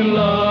been in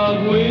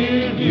love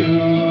with you.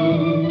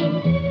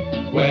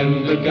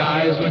 When the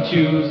guys were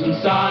choosing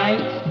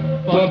sides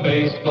for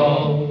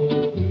baseball,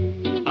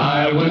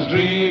 I was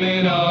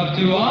dreaming of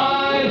 2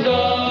 eyes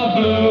of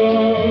blue.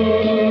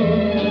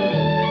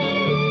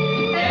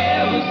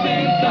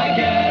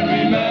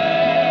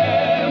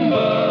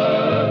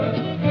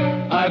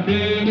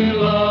 Been in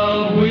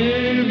love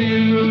with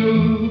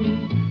you.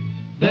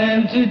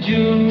 Then to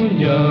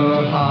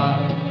junior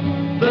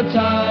high, the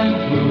time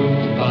flew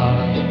by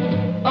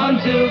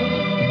until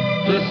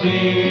the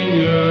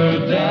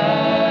senior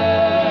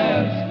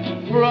dance.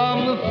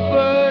 From the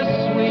first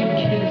sweet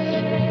kiss,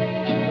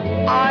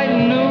 I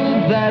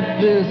knew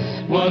that this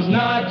was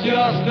not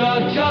just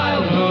a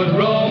childhood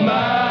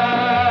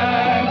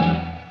romance.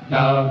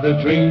 Now the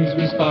dreams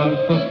we spun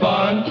for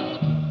fun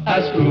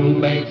as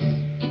roommates,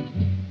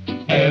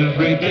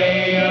 every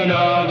day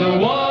another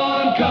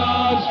one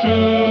comes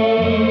true.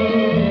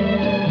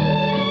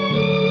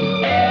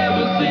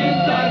 Ever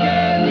since I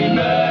can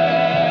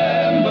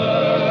remember,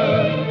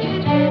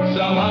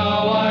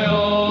 somehow I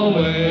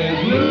always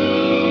knew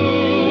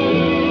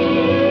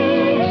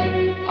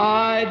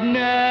I'd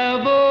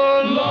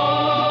never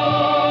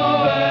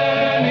love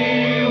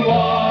anyone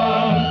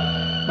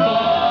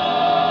but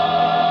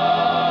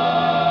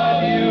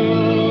you.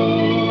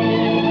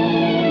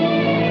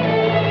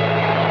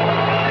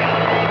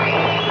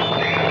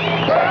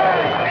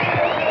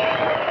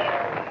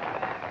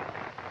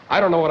 I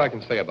don't know what I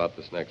can say about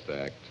this next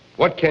act.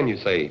 What can you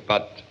say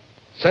but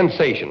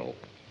sensational?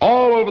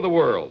 All over the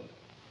world.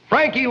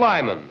 Frankie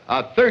Lymon,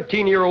 a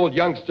 13-year-old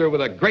youngster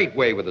with a great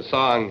way with the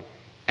song,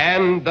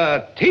 and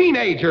the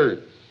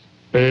Teenagers.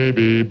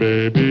 Baby,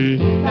 baby.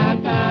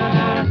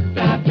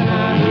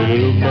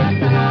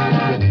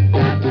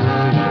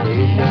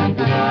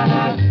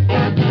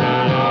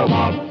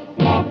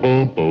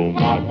 Boom, boom.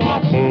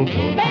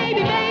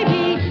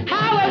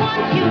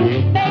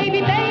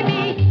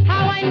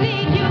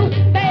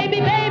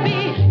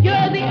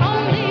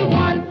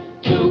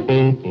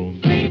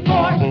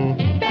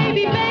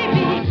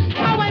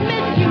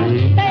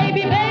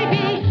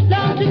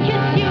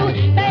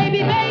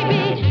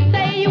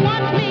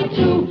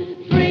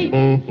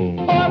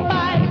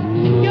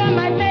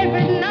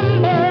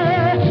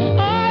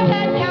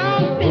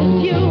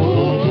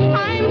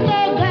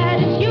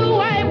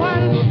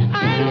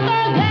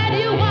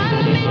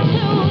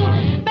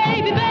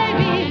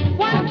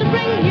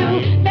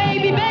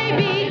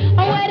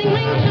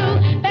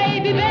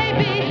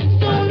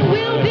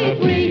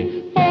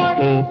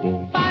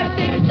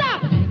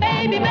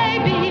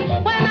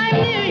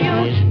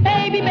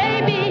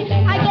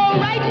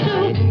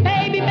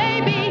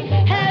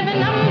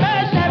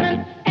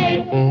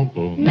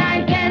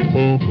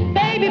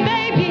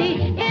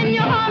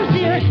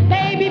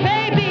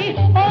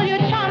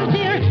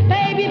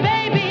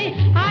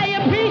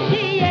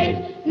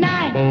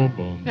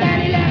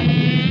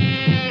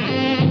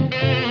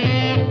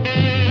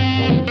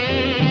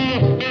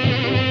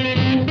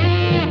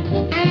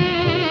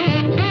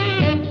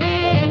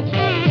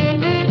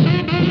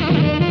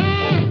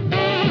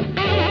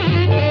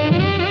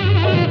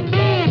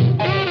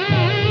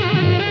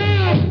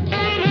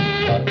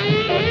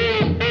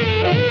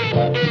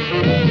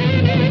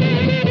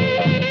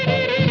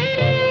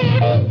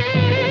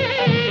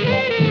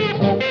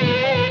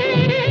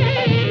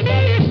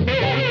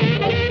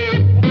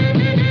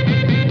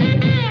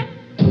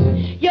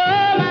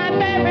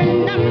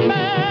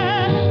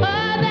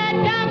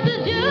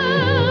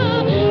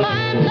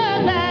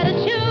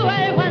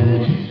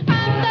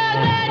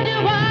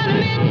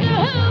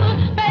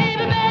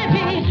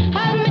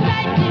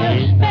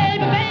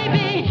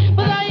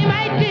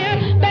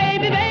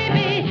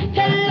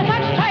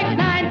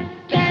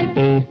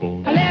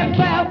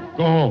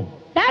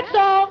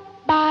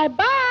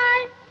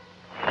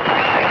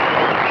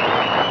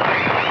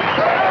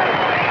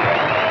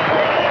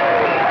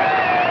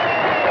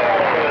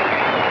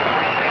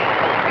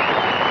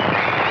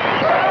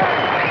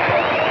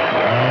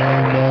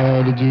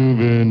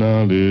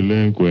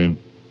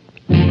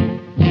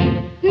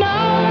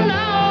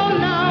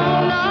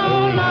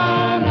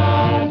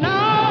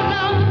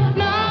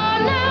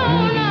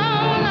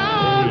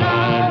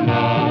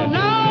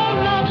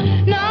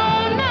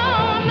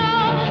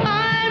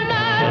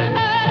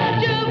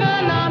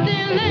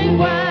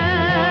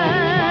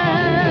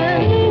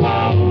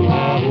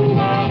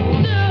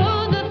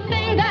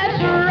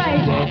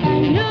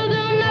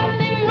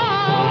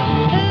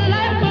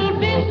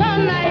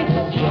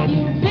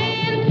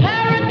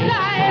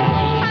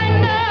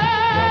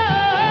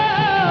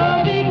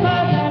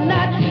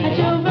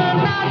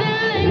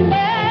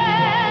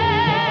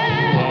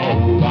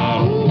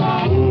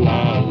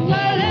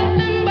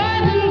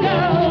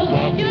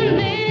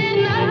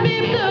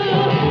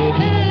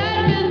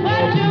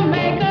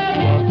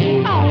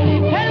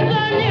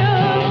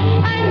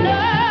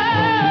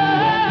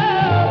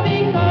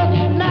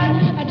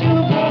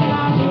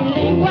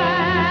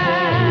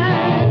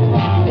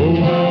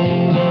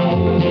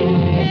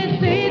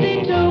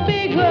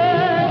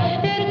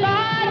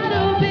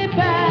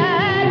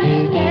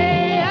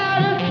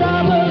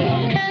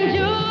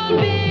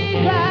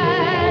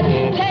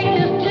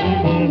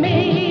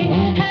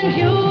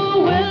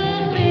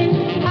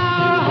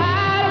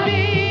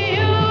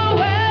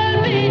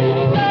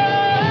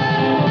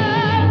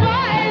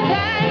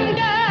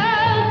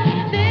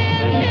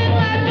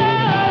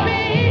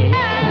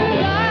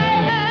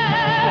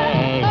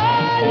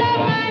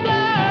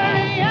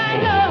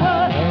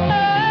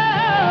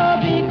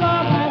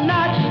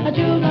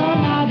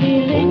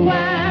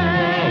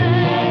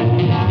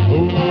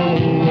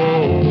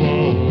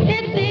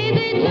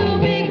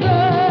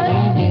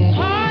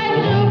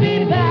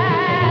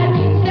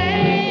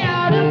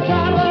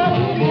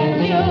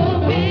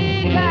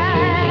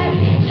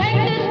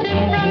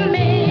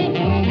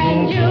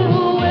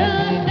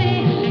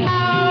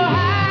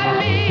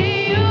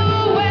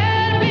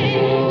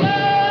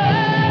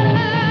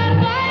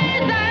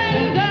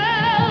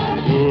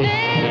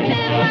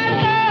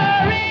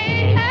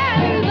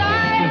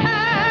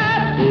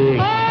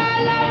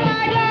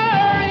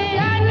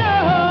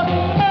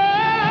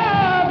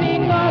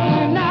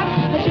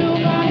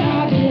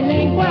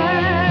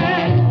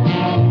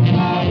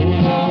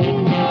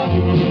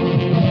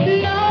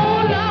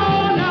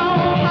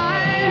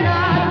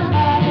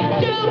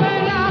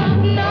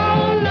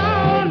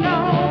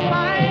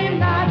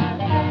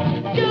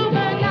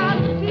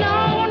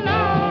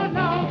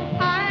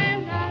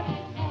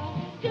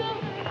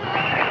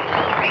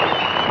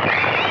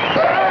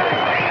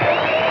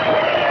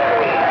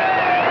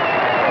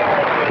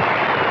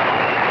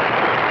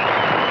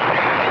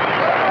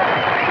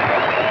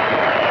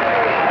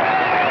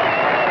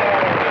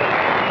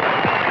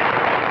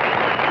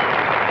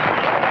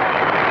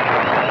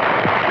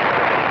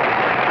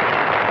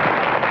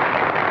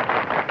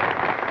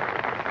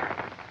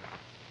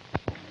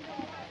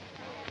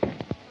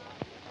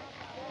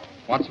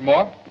 Want some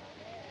more?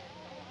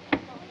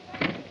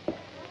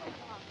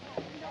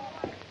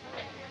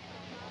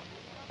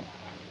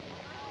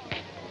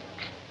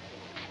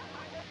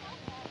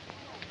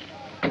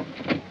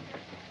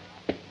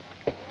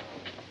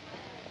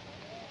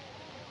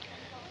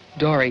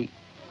 Dory,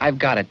 I've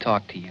got to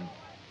talk to you.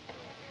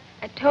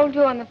 I told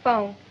you on the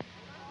phone.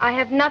 I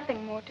have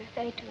nothing more to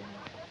say to you.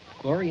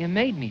 Gloria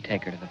made me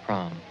take her to the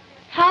prom.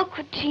 How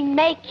could she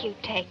make you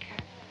take her?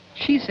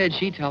 She said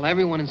she'd tell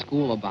everyone in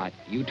school about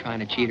you trying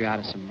to cheat her out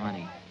of some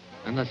money,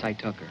 unless I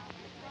took her.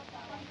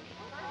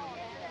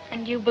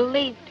 And you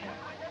believed her?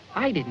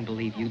 I didn't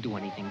believe you'd do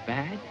anything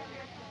bad,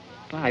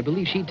 but I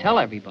believe she'd tell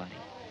everybody.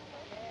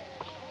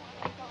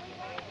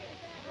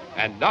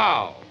 And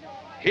now,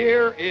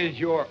 here is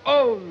your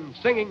own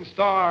singing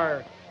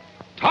star,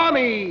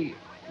 Tommy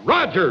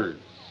Rogers.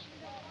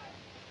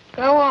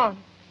 Go on.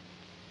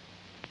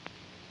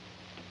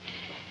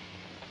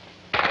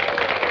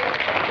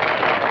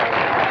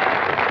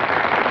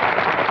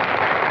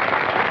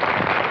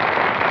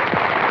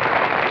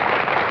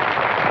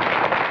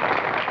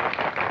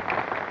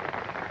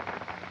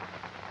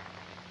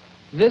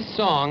 This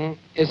song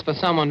is for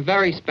someone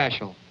very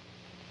special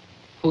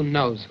who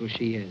knows who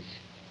she is.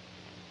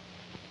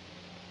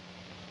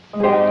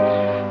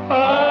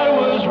 I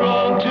was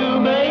wrong to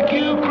make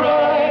you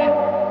cry.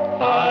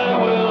 I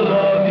will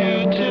love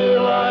you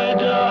till I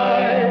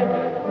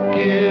die.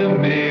 Give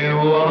me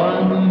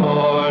one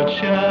more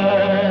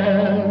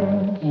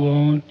chance.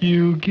 Won't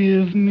you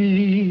give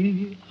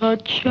me a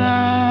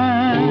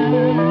chance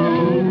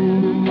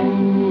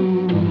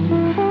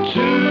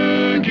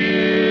to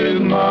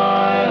give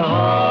my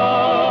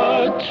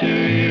heart to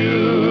you?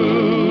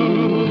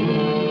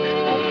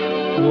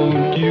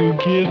 Won't you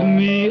give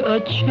me a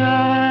chance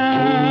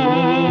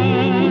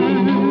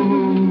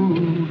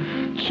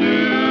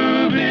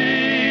to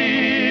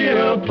be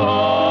a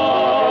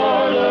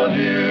part of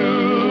you?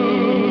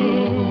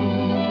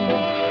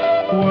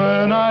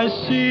 When I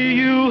see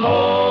you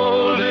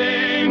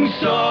holding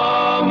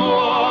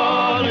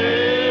someone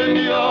in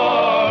your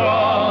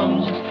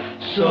arms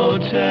so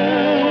tenderly,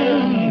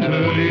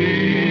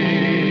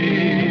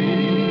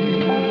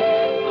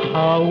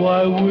 how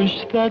I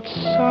wish that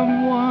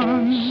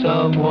someone,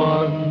 some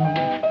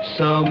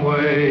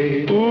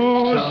way,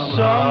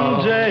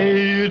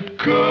 someday it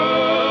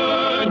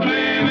could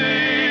be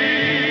me.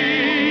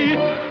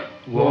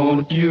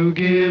 Won't you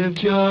give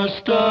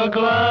just a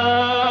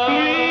glance?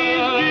 Please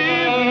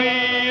give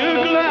me a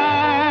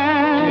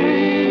glance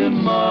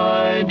in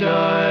my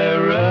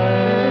direction.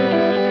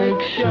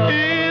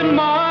 In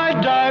my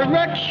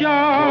direction.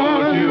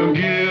 Won't you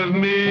give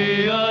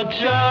me a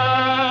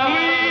chance?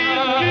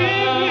 Please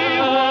give me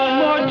one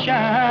more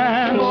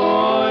chance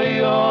for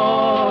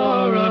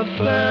your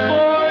affection.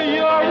 For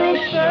your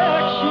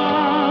affection.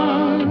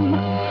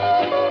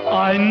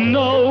 I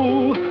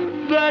know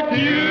that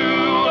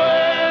you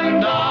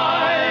and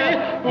I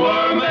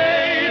were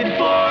made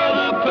for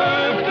the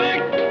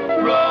perfect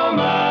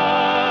romance,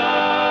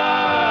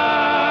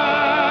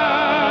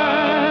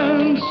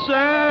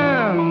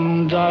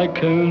 and I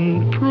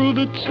can prove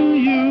it to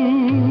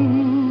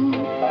you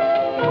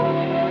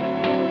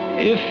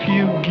if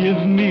you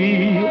give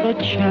me a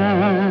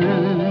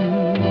chance.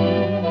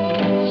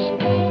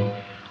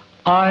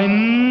 I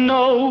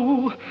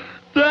know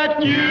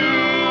that you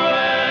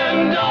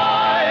and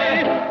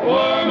I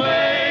were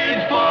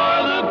made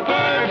for the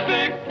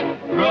perfect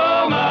romance,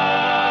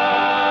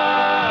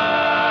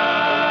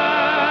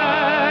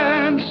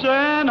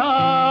 and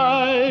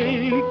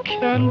I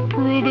can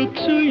prove it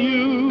to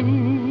you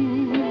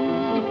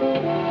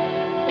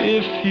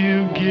if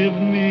you give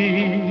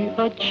me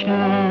a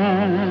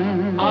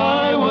chance.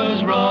 I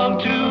was wrong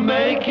to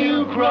make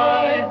you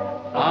cry.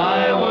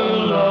 I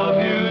will love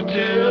you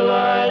till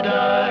I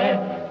die.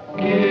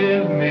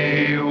 Give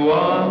me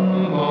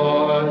one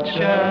more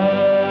chance.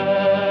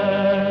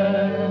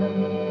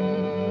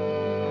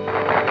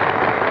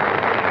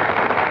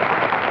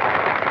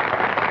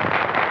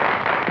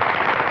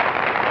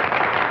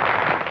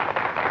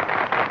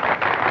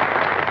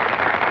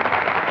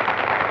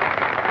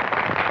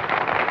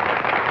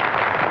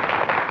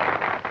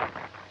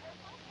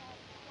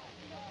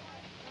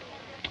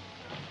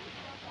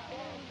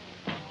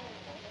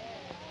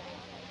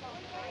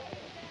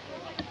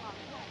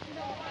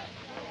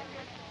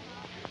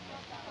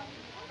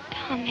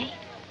 Tommy,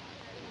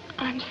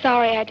 I'm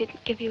sorry I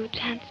didn't give you a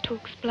chance to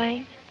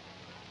explain.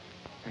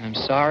 And I'm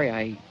sorry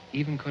I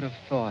even could have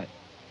thought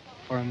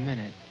for a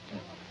minute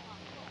that...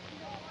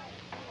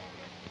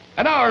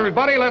 And now,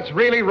 everybody, let's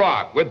really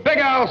rock with Big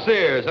Al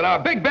Sears and our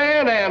big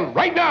band, and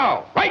right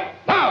now,